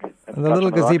dock? The little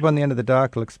gazebo on the end of the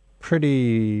dock looks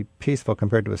pretty peaceful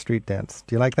compared to a street dance.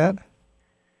 Do you like that?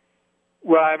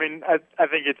 Well, I mean, I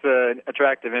think it's an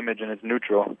attractive image and it's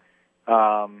neutral.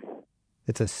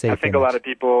 It's a safe I think image. a lot of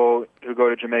people who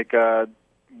go to Jamaica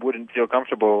wouldn't feel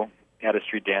comfortable at a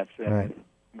street dance. And Right.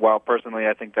 while personally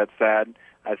I think that's sad,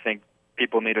 I think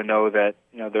people need to know that,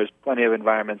 there's plenty of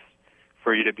environments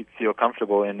for you to feel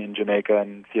comfortable in Jamaica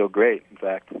and feel great, in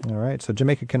fact. All right. So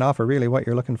Jamaica can offer really what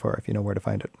you're looking for if you know where to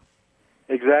find it.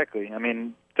 Exactly. I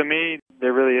mean, to me,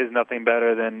 there really is nothing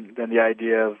better than the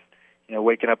idea of,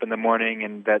 waking up in the morning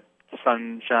and that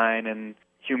sunshine and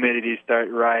humidity start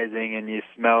rising and you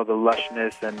smell the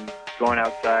lushness and going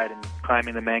outside and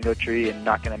climbing the mango tree and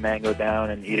knocking a mango down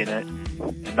and eating it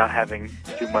and not having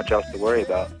too much else to worry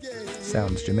about.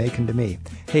 Sounds Jamaican to me.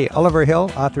 Hey, Oliver Hill,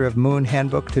 author of Moon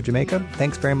Handbook to Jamaica,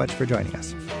 thanks very much for joining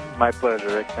us. My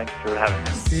pleasure, Rick. Thanks for having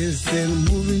me. Is still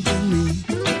moving to me.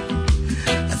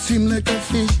 I seem like a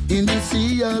fish in the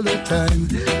sea all the time.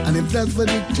 And if that's what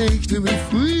it takes to be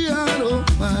free, I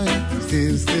don't mind.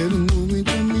 Still moving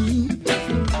to me.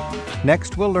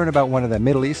 Next, we'll learn about one of the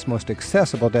Middle East's most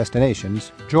accessible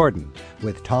destinations, Jordan,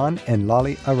 with Ton and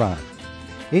Lolly Aran.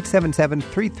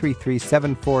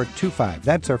 877-333-7425.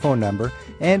 That's our phone number,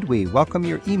 and we welcome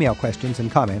your email questions and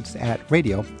comments at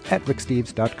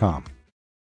radio@ricksteves.com.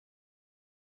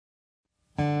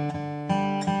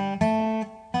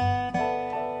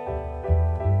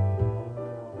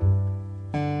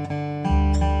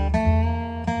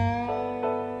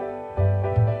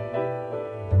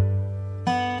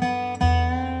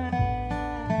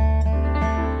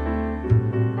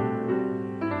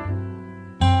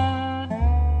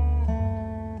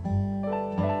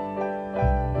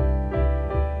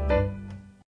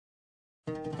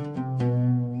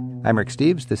 I'm Rick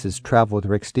Steves. This is Travel with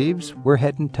Rick Steves. We're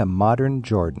heading to modern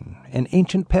Jordan and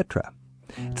ancient Petra.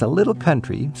 It's a little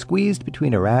country squeezed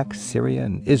between Iraq, Syria,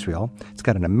 and Israel. It's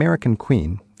got an American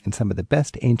queen and some of the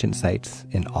best ancient sites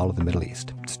in all of the Middle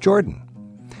East. It's Jordan.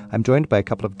 I'm joined by a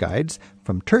couple of guides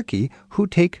from Turkey who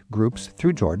take groups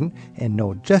through Jordan and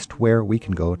know just where we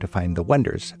can go to find the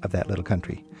wonders of that little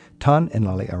country. Ton and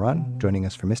Lolly Aran joining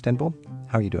us from Istanbul.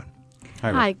 How are you doing?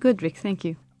 Hi, good, Rick. Thank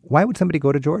you. Why would somebody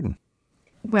go to Jordan?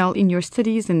 Well, in your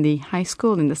studies in the high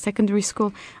school, in the secondary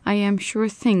school, I am sure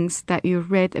things that you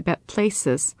read about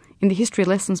places in the history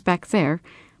lessons back there,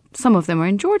 some of them are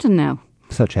in Jordan now.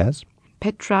 Such as?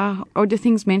 Petra, or the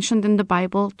things mentioned in the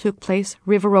Bible took place,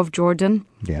 River of Jordan,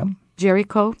 Yeah.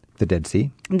 Jericho, The Dead Sea.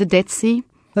 the Dead Sea.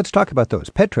 Let's talk about those.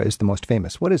 Petra is the most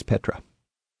famous. What is Petra?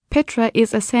 Petra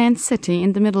is a sand city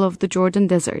in the middle of the Jordan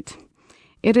Desert.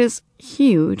 It is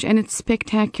huge and it's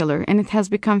spectacular and it has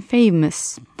become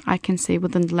famous, I can say,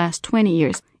 within the last 20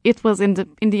 years. It was in the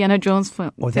Indiana Jones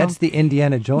film. Oh, that's the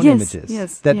Indiana Jones Yes, images.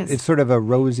 yes, That yes. It's sort of a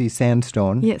rosy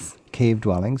sandstone. Yes. Cave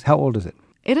dwellings. How old is it?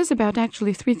 It is about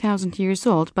actually 3,000 years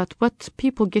old, but what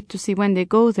people get to see when they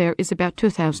go there is about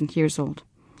 2,000 years old.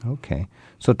 Okay.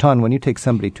 So, Ton, when you take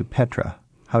somebody to Petra,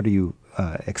 how do you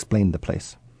explain the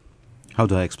place? How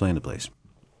do I explain the place?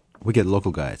 We get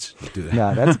local guides to do that.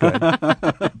 Yeah, that's good.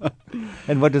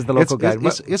 And what does the local guide...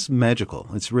 It's magical.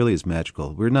 It really is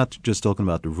magical. We're not just talking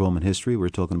about the Roman history. We're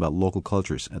talking about local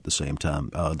cultures at the same time,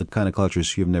 the kind of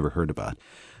cultures you've never heard about.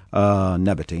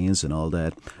 Nabateans and all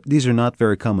that. These are not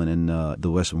very common in the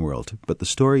Western world. But the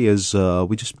story is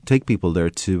we just take people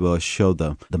there to show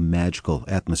the magical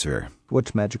atmosphere.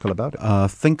 What's magical about it?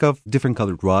 Think of different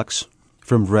colored rocks,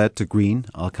 from red to green,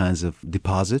 all kinds of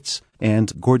deposits,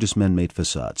 and gorgeous man-made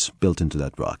facades built into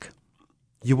that rock.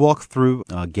 You walk through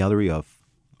a gallery of,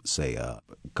 say, a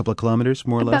couple of kilometers,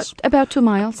 more or less. About 2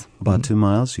 miles. About 2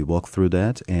 miles. You walk through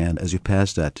that, and as you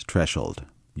pass that threshold,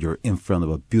 You're in front of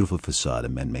a beautiful facade, a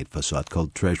man-made facade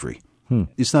called Treasury.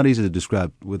 It's not easy to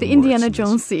describe with The words. Indiana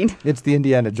Jones scene. It's the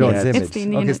Indiana Jones Yes, image. it's the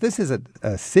Indiana- Okay, so this is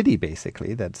a city,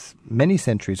 basically, that's many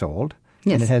centuries old.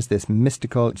 And Yes. it has this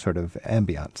mystical sort of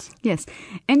ambience. Yes.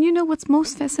 And you know what's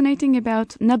most fascinating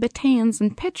about Nabateans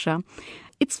and Petra?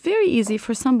 It's very easy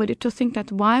for somebody to think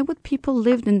that why would people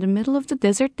live in the middle of the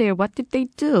desert there? What did they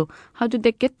do? How did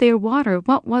they get their water?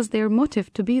 What was their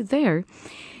motive to be there?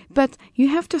 But you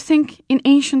have to think in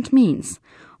ancient means.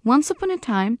 Once upon a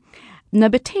time,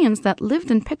 Nabateans that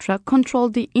lived in Petra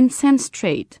controlled the incense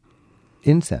trade.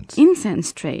 Incense.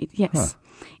 Incense trade, yes.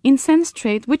 Incense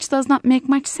trade, which does not make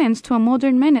much sense to a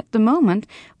modern man at the moment,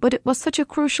 but it was such a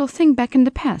crucial thing back in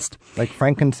the past. Like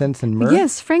frankincense and myrrh?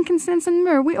 Yes, frankincense and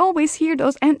myrrh. We always hear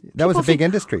those. And That was a people big say,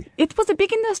 industry. It was a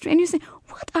big industry. And you say,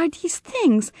 what are these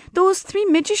things? Those three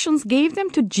magicians gave them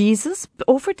to Jesus,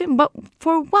 offered them, but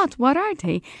for what? What are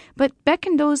they? But back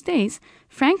in those days,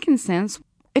 frankincense,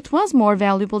 it was more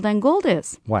valuable than gold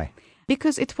is. Why?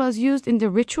 Because it was used in the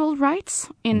ritual rites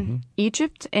in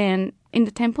Egypt and in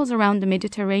the temples around the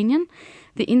Mediterranean,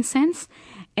 the incense,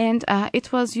 and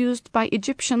it was used by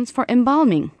Egyptians for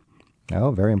embalming.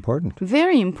 Oh, very important.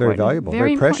 Very important. Very valuable,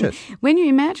 very important. precious. When you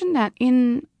imagine that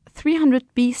in 300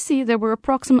 BC, there were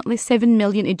approximately 7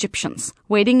 million Egyptians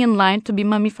waiting in line to be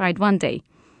mummified one day.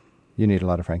 You need a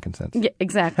lot of frankincense. Yeah,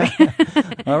 exactly.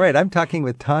 All right, I'm talking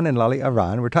with Tan and Lolly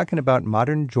Aran. We're talking about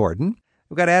modern Jordan.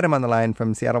 We've got Adam on the line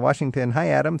from Seattle, Washington. Hi,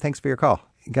 Adam. Thanks for your call.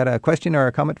 You got a question or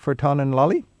a comment for Tan and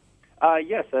Lolly?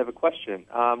 Yes, I have a question.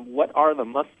 What are the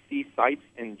must-see sites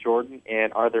in Jordan,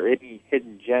 and are there any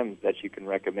hidden gems that you can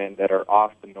recommend that are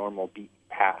off the normal beaten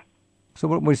path? So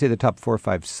what would you say the top 4 or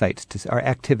 5 sites are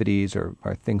activities or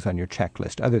things on your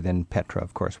checklist, other than Petra,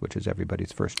 of course, which is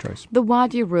everybody's first choice? The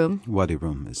Wadi Rum. Wadi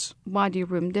Rum is Wadi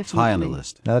Rum, definitely. high on the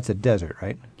list. Now, that's a desert,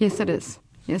 right? Yes, it is.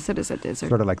 Yes, it is a desert.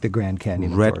 Sort of like the Grand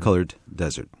Canyon of Jordan. Red-colored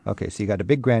desert. Okay, so you got a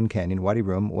big Grand Canyon, Wadi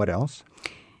Rum. What else?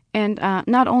 And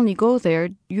not only go there,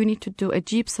 you need to do a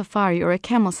jeep safari or a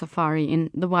camel safari in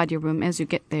the Wadi Rum as you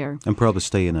get there. And probably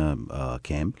stay in a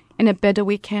camp. In a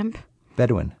Bedouin camp.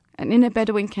 Bedouin. And in a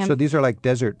Bedouin camp. So these are like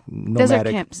desert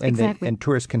nomadic camps, and exactly. And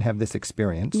tourists can have this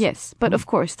experience. Yes, but of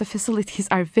course the facilities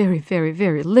are very, very,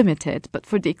 very limited. But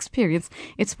for the experience,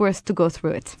 it's worth to go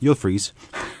through it. You'll freeze.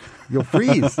 You'll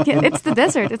freeze. Yeah, it's the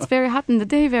desert. It's very hot in the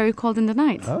day, very cold in the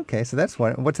night. Okay, so that's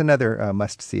one. What's another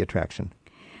must-see attraction?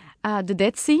 The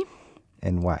Dead Sea.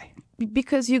 And why?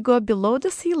 Because you go below the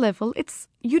sea level,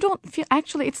 you don't feel,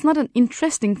 actually it's not an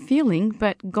interesting feeling,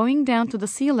 but going down to the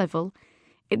sea level,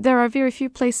 there are very few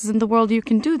places in the world you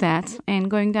can do that,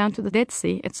 and going down to the Dead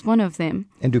Sea, it's one of them.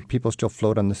 And do people still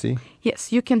float on the sea?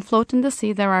 Yes, you can float in the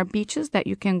sea. There are beaches that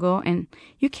you can go, and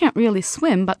you can't really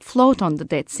swim, but float on the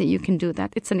Dead Sea. You can do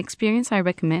that. It's an experience I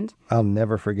recommend. I'll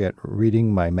never forget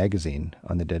reading my magazine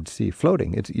on the Dead Sea,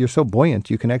 floating. You're so buoyant,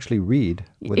 you can actually read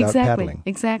without paddling.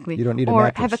 Exactly. You don't need a or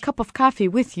mattress. have a cup of coffee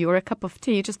with you or a cup of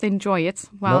tea. Just enjoy it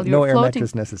while No you're air floating.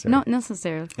 mattress necessary. Not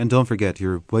necessarily. And don't forget,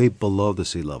 you're way below the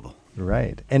sea level.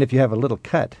 Right. And if you have a little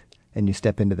cut and you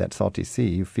step into that salty sea,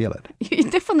 you feel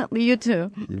it. Definitely, you do.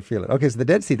 You feel it. Okay, so the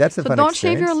Dead Sea, that's a So fun don't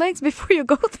experience. shave your legs before you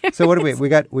go there. So what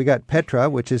do we got Petra,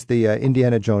 which is the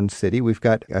Indiana Jones city. We've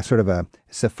got a sort of a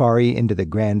safari into the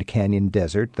Grand Canyon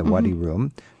Desert, the Wadi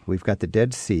Rum. We've got the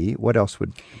Dead Sea. What else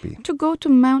would be? To go to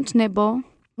Mount Nebo,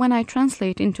 when I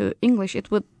translate into English,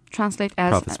 it would translate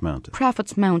as Prophet's Mountain.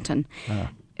 Prophet's Mountain.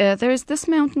 There is this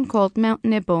mountain called Mount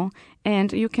Nebo,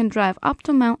 and you can drive up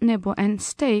to Mount Nebo and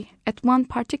stay at one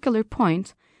particular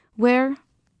point where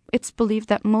it's believed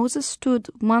that Moses stood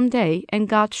one day and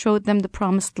God showed them the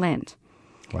promised land.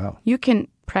 Wow. You can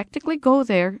practically go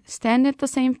there, stand at the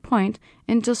same point,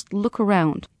 and just look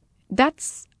around.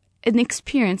 That's an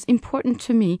experience important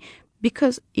to me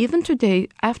because even today,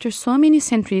 after so many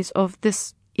centuries of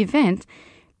this event,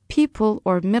 people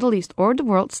or Middle East or the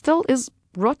world still is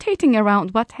rotating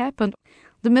around what happened.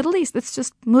 The Middle East, it's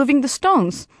just moving the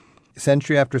stones.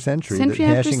 Century after century, Century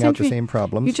after hashing out the century. same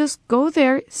problems. You just go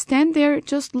there, stand there,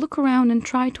 just look around and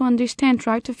try to understand,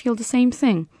 try to feel the same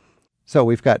thing. So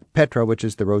we've got Petra, which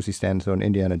is the Rosie Sandstone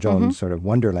Indiana Jones sort of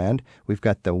wonderland. We've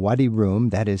got the Wadi Rum,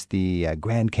 that is the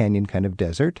Grand Canyon kind of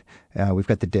desert. We've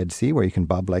got the Dead Sea, where you can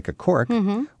bob like a cork.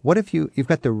 What if you've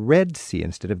got the Red Sea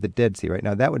instead of the Dead Sea, right?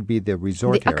 Now, that would be the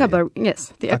resort The area. Aqaba,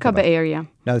 yes, the Aqaba area.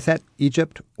 Now, is that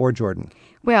Egypt or Jordan?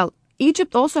 Well,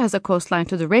 Egypt also has a coastline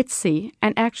to the Red Sea,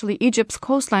 and actually Egypt's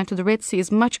coastline to the Red Sea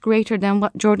is much greater than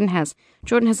what Jordan has.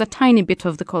 Jordan has a tiny bit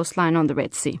of the coastline on the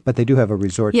Red Sea. But they do have a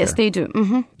resort Yes, there. they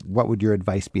do. What would your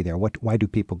advice be there? Why do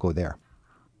people go there?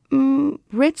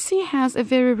 Red Sea has a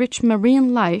very rich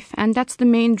marine life, and that's the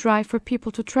main drive for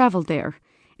people to travel there.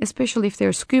 especially if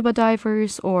they're scuba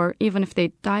divers or even if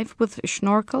they dive with a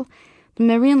snorkel. The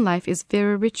marine life is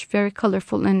very rich, very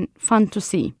colorful, and fun to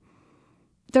see.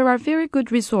 There are very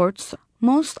good resorts.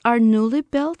 Most are newly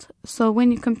built, so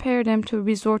when you compare them to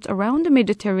resorts around the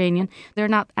Mediterranean, they're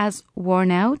not as worn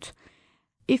out.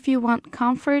 If you want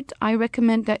comfort, I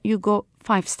recommend that you go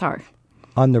 5-star.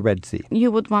 On the Red Sea. You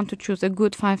would want to choose a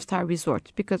good 5-star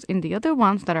resort, because in the other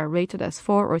ones that are rated as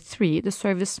 4 or 3, the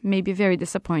service may be very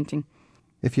disappointing.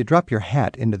 If you drop your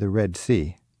hat into the Red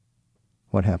Sea,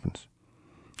 what happens?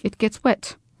 It gets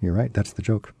wet. You're right. That's the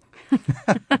joke.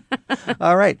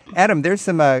 All right. Adam, there's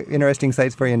some interesting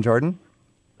sites for you in Jordan.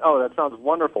 Oh, that sounds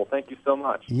wonderful. Thank you so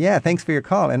much. Yeah, thanks for your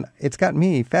call. And it's got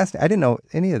me fascinated. I didn't know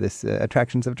any of this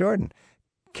attractions of Jordan.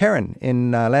 Karen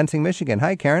in Lansing, Michigan.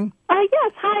 Hi, Karen.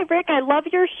 Yes. Hi, Rick. I love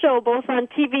your show, both on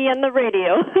TV and the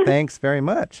radio. Thanks very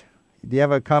much. Do you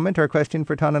have a comment or a question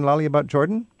for Ton and Lolly about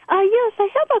Jordan? Yes, I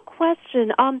have a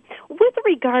question. With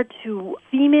regard to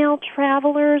female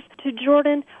travelers to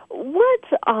Jordan, what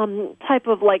type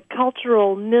of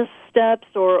cultural missteps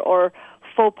or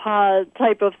faux pas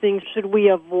type of things should we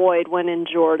avoid when in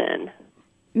Jordan?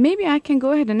 Maybe I can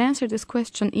go ahead and answer this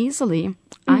question easily.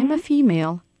 Mm-hmm. I'm a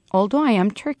female. Although I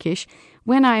am Turkish,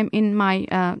 when I'm in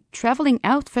my traveling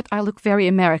outfit, I look very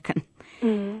American.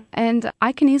 Mm-hmm. And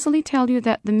I can easily tell you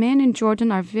that the men in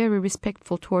Jordan are very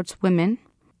respectful towards women.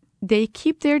 They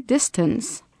keep their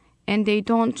distance, and they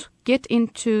don't get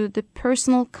into the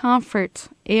personal comfort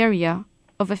area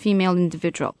of a female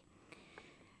individual.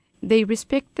 They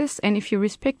respect this, and if you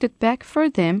respect it back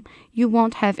for them, you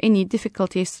won't have any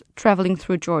difficulties traveling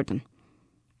through Jordan.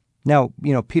 Now,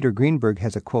 Peter Greenberg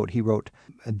has a quote. He wrote,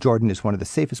 Jordan is one of the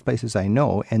safest places I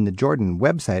know, and the Jordan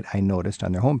website, I noticed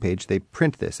on their homepage, they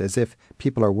print this as if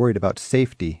people are worried about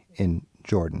safety in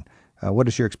Jordan. What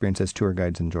is your experience as tour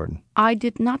guides in Jordan? I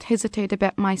did not hesitate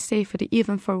about my safety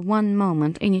even for one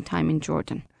moment any time in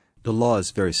Jordan. The law is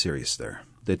very serious there.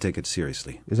 They take it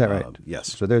seriously. Is that right?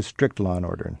 Yes. So there's strict law and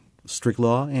order. Strict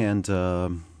law and...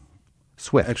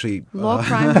 Swift. Actually... Law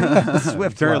crime.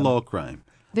 Swift Very law. low crime.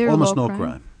 Very Almost low no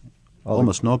crime.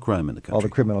 Almost no crime in the country. All the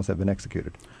criminals have been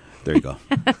executed. There you go.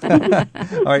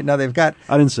 All right, now they've got...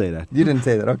 I didn't say that. You didn't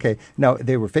say that, okay. Now,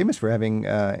 they were famous for having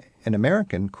an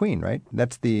American queen, right?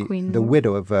 That's the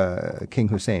widow of King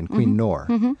Hussein, Queen Noor.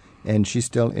 Mm-hmm. And she's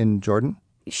still in Jordan?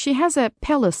 She has a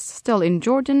palace still in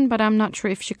Jordan, but I'm not sure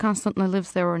if she constantly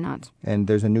lives there or not. And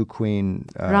there's a new queen...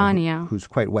 Rania. Who's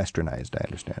quite westernized, I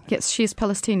understand. Yes, she's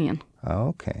Palestinian.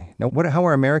 Okay. Now, how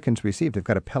are Americans received? They've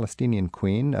got a Palestinian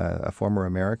queen, a former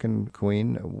American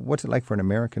queen. What's it like for an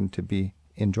American to be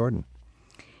in Jordan?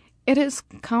 It is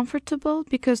comfortable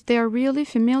because they are really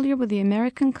familiar with the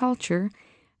American culture.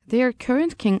 Their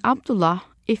current king, Abdullah,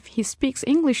 if he speaks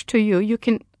English to you, you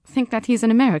can think that he's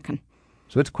an American.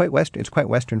 So it's quite Western. It's quite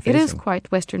Western-facing. It is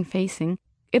quite Western-facing.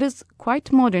 It is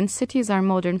quite modern. Cities are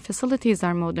modern. Facilities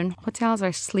are modern. Hotels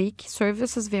are sleek.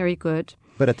 Service is very good.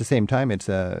 But at the same time, it's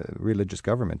a religious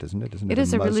government, isn't it? It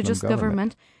is a religious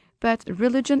government, but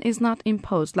religion is not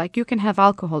imposed. Like, you can have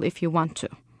alcohol if you want to.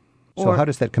 So how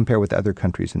does that compare with other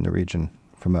countries in the region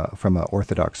from a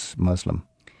Orthodox Muslim?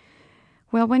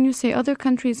 Well, when you say other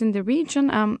countries in the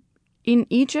region, in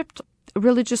Egypt,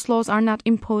 religious laws are not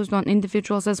imposed on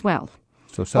individuals as well.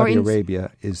 So Saudi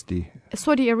Arabia is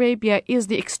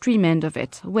the extreme end of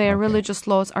it, where religious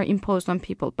laws are imposed on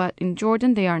people. But in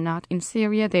Jordan, they are not. In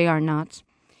Syria, they are not.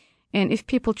 And if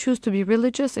people choose to be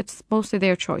religious, it's mostly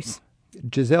their choice.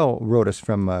 Giselle wrote us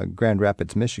from Grand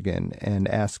Rapids, Michigan, and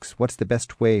asks, what's the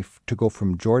best way to go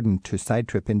from Jordan to side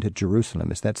trip into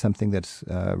Jerusalem? Is that something that's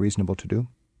reasonable to do?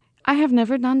 I have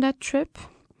never done that trip.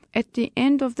 At the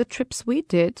end of the trips we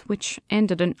did, which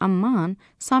ended in Amman,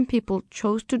 some people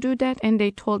chose to do that, and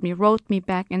they wrote me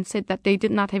back and said that they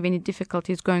did not have any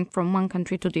difficulties going from one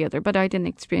country to the other, but I didn't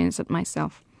experience it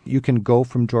myself. You can go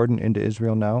from Jordan into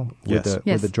Israel now with the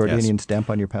Jordanian stamp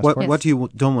on your passport? What you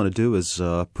don't want to do is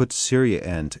put Syria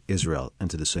and Israel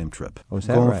into the same trip. Oh, is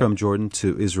that Going right? from Jordan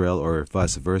to Israel or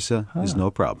vice versa is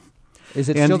no problem. Is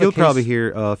it and still you'll the case? probably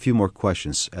hear a few more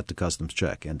questions at the customs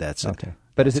check, and that's it.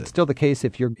 But is it still the case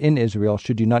if you're in Israel,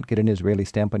 should you not get an Israeli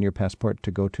stamp on your passport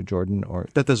to go to Jordan? Or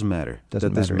that doesn't matter.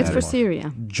 Doesn't matter. It's for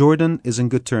Syria. Jordan is in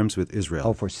good terms with Israel.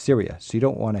 Oh, for Syria. So you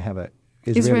don't want to have an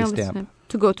Israeli stamp.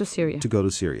 To go to Syria. To go to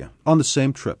Syria. On the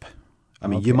same trip. I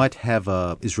mean, you might have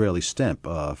an Israeli stamp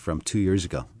from 2 years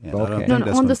ago. And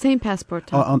on the same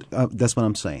passport. That's what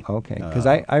I'm saying. Okay, because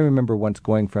I remember once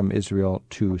going from Israel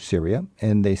to Syria,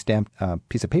 and they stamped a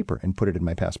piece of paper and put it in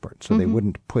my passport. So they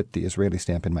wouldn't put the Israeli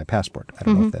stamp in my passport. I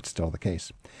don't know if that's still the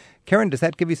case. Karen, does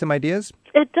that give you some ideas?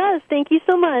 It does. Thank you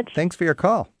so much. Thanks for your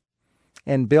call.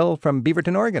 And Bill from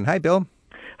Beaverton, Oregon. Hi, Bill.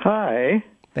 Hi.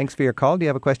 Thanks for your call. Do you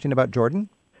have a question about Jordan?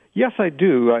 Yes, I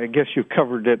do. I guess you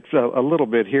covered it a little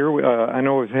bit here. I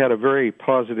know we've had a very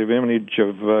positive image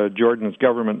of Jordan's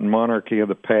government and monarchy of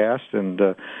the past, and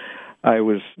I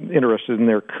was interested in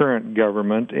their current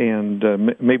government, and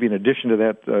maybe in addition to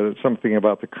that, something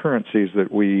about the currencies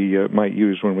that we might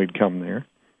use when we'd come there.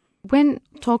 When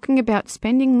talking about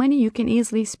spending money, you can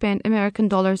easily spend American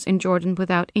dollars in Jordan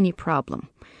without any problem.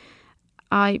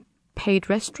 I paid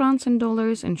restaurants in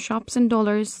dollars and shops in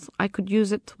dollars. I could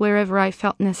use it wherever I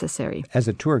felt necessary. As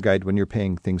a tour guide, when you're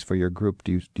paying things for your group,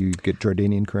 do you get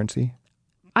Jordanian currency?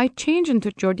 I change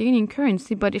into Jordanian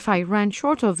currency, but if I ran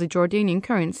short of the Jordanian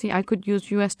currency, I could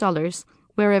use US dollars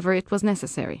wherever it was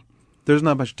necessary. There's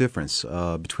not much difference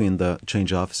between the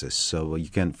change offices, so you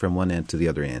can, from one end to the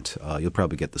other end, you'll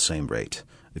probably get the same rate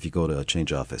if you go to a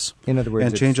change office. In other words,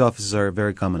 and change offices are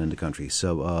very common in the country,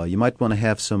 so you might want to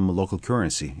have some local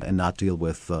currency and not deal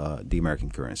with the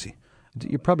American currency.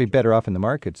 You're probably better off in the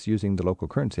markets using the local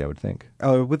currency, I would think.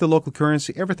 With the local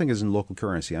currency, everything is in local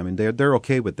currency. I mean, they're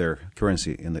okay with their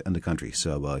currency in the country.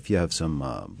 So if you have some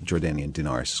Jordanian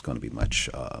dinars, it's going to be much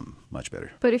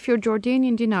better. But if your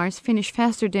Jordanian dinars finish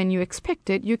faster than you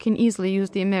expected, you can easily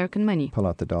use the American money. Pull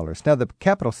out the dollars. Now, the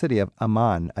capital city of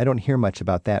Amman, I don't hear much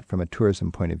about that from a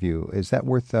tourism point of view. Is that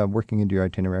worth working into your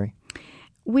itinerary?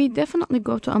 We definitely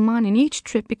go to Amman in each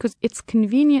trip because it's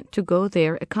convenient to go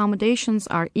there. Accommodations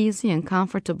are easy and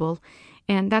comfortable,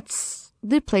 and that's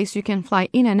the place you can fly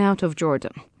in and out of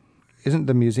Jordan. Isn't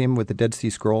the museum with the Dead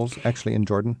Sea Scrolls actually in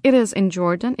Jordan? It is in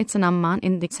Jordan. It's in Amman,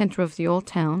 in the center of the old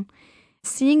town.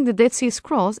 Seeing the Dead Sea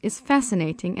Scrolls is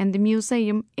fascinating, and the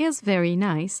museum is very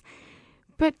nice.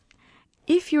 But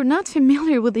if you're not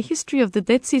familiar with the history of the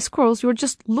Dead Sea Scrolls, you're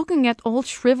just looking at old,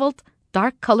 shriveled,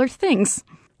 dark-colored things.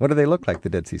 What do they look like, the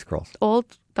Dead Sea Scrolls?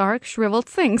 Old, dark, shriveled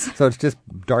things. So it's just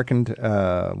darkened,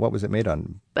 what was it made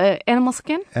on? Animal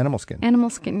skin? Animal skin. Animal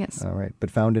skin, yes. All right,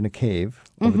 but found in a cave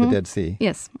over the Dead Sea.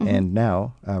 Yes. And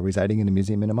now residing in a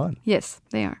museum in Amman. Yes,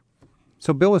 they are.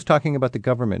 So Bill was talking about the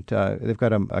government. They've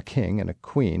got a king and a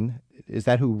queen. Is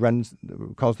that who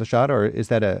calls the shot, or is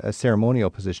that a ceremonial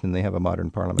position and they have a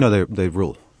modern parliament? No, they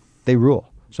rule. They rule.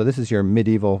 So this is your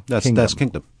medieval kingdom. That's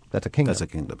kingdom. That's a kingdom. That's a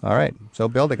kingdom. All right. So,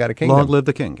 Bill, they got a kingdom. Long live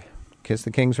the king. Kiss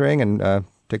the king's ring and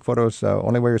take photos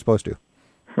only where you're supposed to.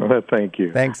 Thank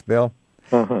you. Thanks, Bill.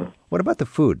 Uh-huh. What about the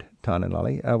food, Tan and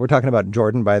Lali? We're talking about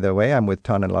Jordan, by the way. I'm with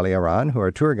Tan and Lali Aran, who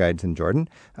are tour guides in Jordan.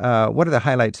 What are the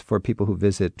highlights for people who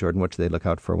visit Jordan? What do they look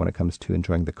out for when it comes to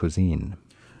enjoying the cuisine?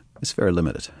 It's very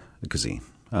limited, the cuisine.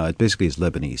 It basically is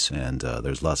Lebanese, and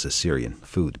there's lots of Syrian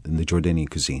food in the Jordanian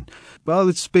cuisine. Well,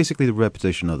 it's basically the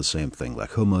repetition of the same thing. Like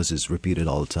hummus is repeated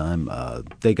all the time.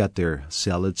 They got their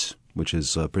salads, which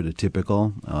is pretty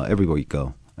typical everywhere you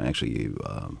go. Actually, you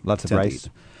lots of rice.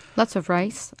 Lots of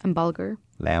rice and bulgur.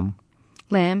 Lamb.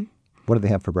 What do they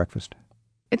have for breakfast?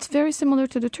 It's very similar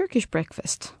to the Turkish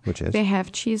breakfast. Which is? They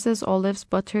have cheeses, olives,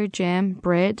 butter, jam,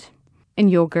 bread, and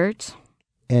yogurt.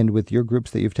 And with your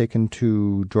groups that you've taken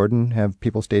to Jordan, have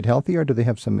people stayed healthy, or do they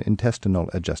have some intestinal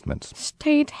adjustments?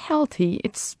 Stayed healthy.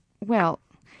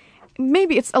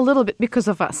 Maybe it's a little bit because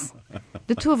of us.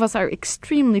 The two of us are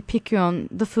extremely picky on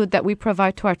the food that we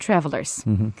provide to our travelers.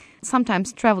 Mm-hmm.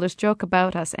 Sometimes travelers joke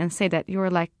about us and say that you're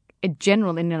like a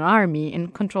general in an army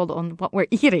and controlled on what we're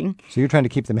eating. So you're trying to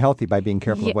keep them healthy by being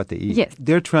careful of what they eat. Yes.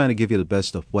 They're trying to give you the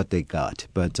best of what they got.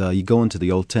 But you go into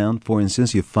the old town, for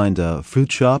instance, you find a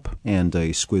fruit shop and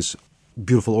they squeeze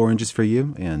beautiful oranges for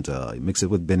you and mix it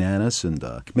with bananas and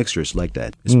mixtures like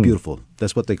that. It's beautiful.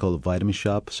 That's what they call a vitamin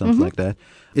shop, something like that.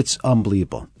 It's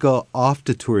unbelievable. Go off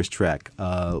the tourist track.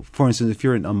 For instance, if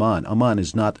you're in Amman, Amman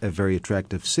is not a very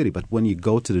attractive city, but when you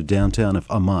go to the downtown of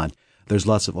Amman, there's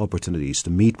lots of opportunities to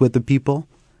meet with the people,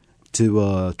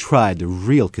 to try the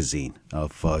real cuisine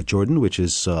of Jordan, which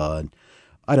is, I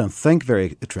don't think,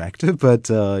 very attractive, but,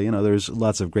 there's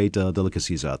lots of great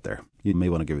delicacies out there. You may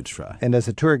want to give it a try. And as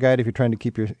a tour guide, if you're trying to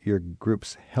keep your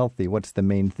groups healthy, what's the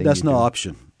main thing? That's no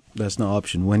option. That's no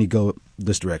option when you go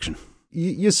this direction.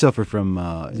 You suffer from...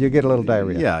 you get a little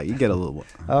diarrhea. Yeah, you get a little...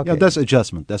 Okay. That's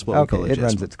adjustment. That's what we call adjustment. It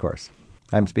runs its course.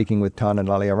 I'm speaking with Tan and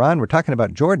Lali Aran. We're talking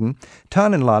about Jordan.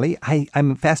 Tan and Lali,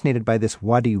 I'm fascinated by this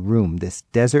Wadi Rum, this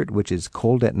desert which is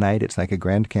cold at night. It's like a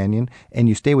Grand Canyon. And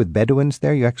you stay with Bedouins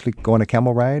there? You actually go on a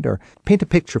camel ride? Or paint a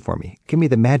picture for me. Give me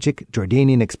the magic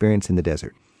Jordanian experience in the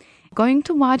desert. Going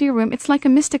to Wadi Rum, it's like a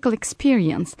mystical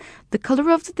experience. The color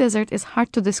of the desert is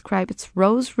hard to describe. It's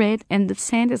rose red, and the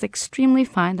sand is extremely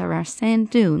fine. There are sand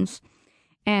dunes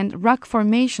and rock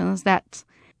formations that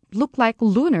look like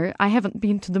lunar. I haven't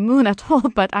been to the moon at all,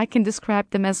 but I can describe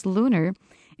them as lunar,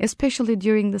 especially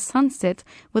during the sunset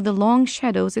with the long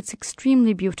shadows. It's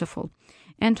extremely beautiful.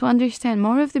 And to understand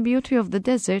more of the beauty of the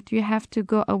desert, you have to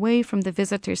go away from the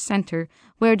visitor center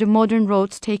where the modern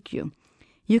roads take you.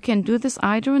 You can do this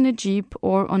either on a jeep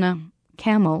or on a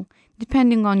camel,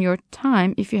 depending on your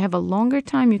time. If you have a longer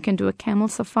time, you can do a camel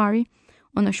safari.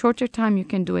 On a shorter time, you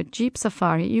can do a jeep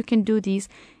safari. You can do these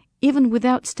even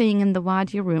without staying in the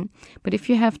Wadi Rum. But if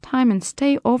you have time and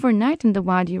stay overnight in the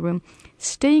Wadi Rum,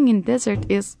 staying in desert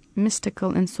is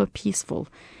mystical and so peaceful.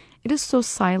 It is so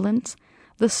silent.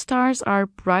 The stars are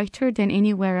brighter than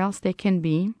anywhere else they can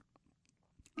be.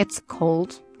 It's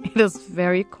cold. It is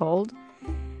very cold.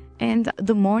 And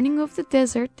the morning of the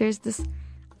desert, there's this,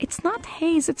 it's not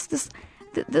haze, it's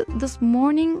this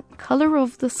morning color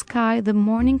of the sky, the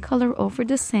morning color over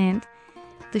the sand,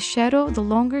 the shadow, the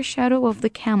longer shadow of the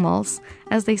camels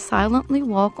as they silently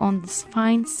walk on this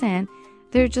fine sand.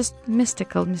 They're just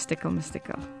mystical, mystical,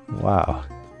 mystical. Wow.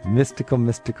 Mystical,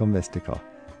 mystical, mystical.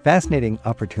 Fascinating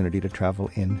opportunity to travel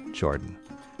in Jordan.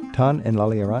 Tan and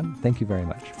Lali Aran, thank you very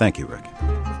much. Thank you, Rick.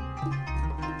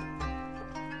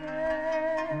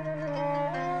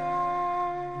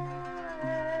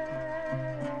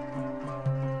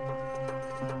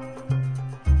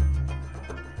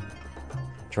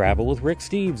 Travel with Rick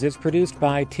Steves is produced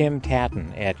by Tim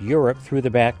Tatton at Europe Through the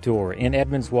Back Door in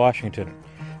Edmonds, Washington.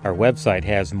 Our website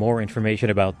has more information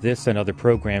about this and other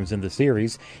programs in the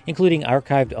series, including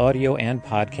archived audio and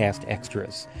podcast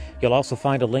extras. You'll also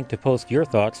find a link to post your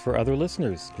thoughts for other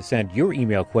listeners, to send your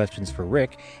email questions for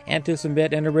Rick, and to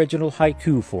submit an original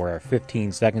haiku for our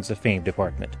 15 Seconds of Fame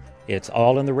department. It's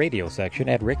all in the radio section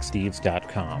at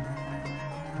ricksteves.com.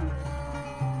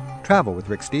 Travel with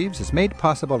Rick Steves is made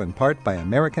possible in part by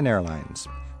American Airlines.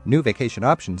 New vacation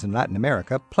options in Latin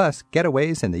America, plus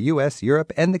getaways in the U.S.,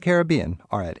 Europe, and the Caribbean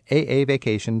are at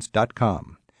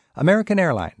aavacations.com. American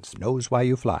Airlines knows why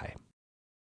you fly.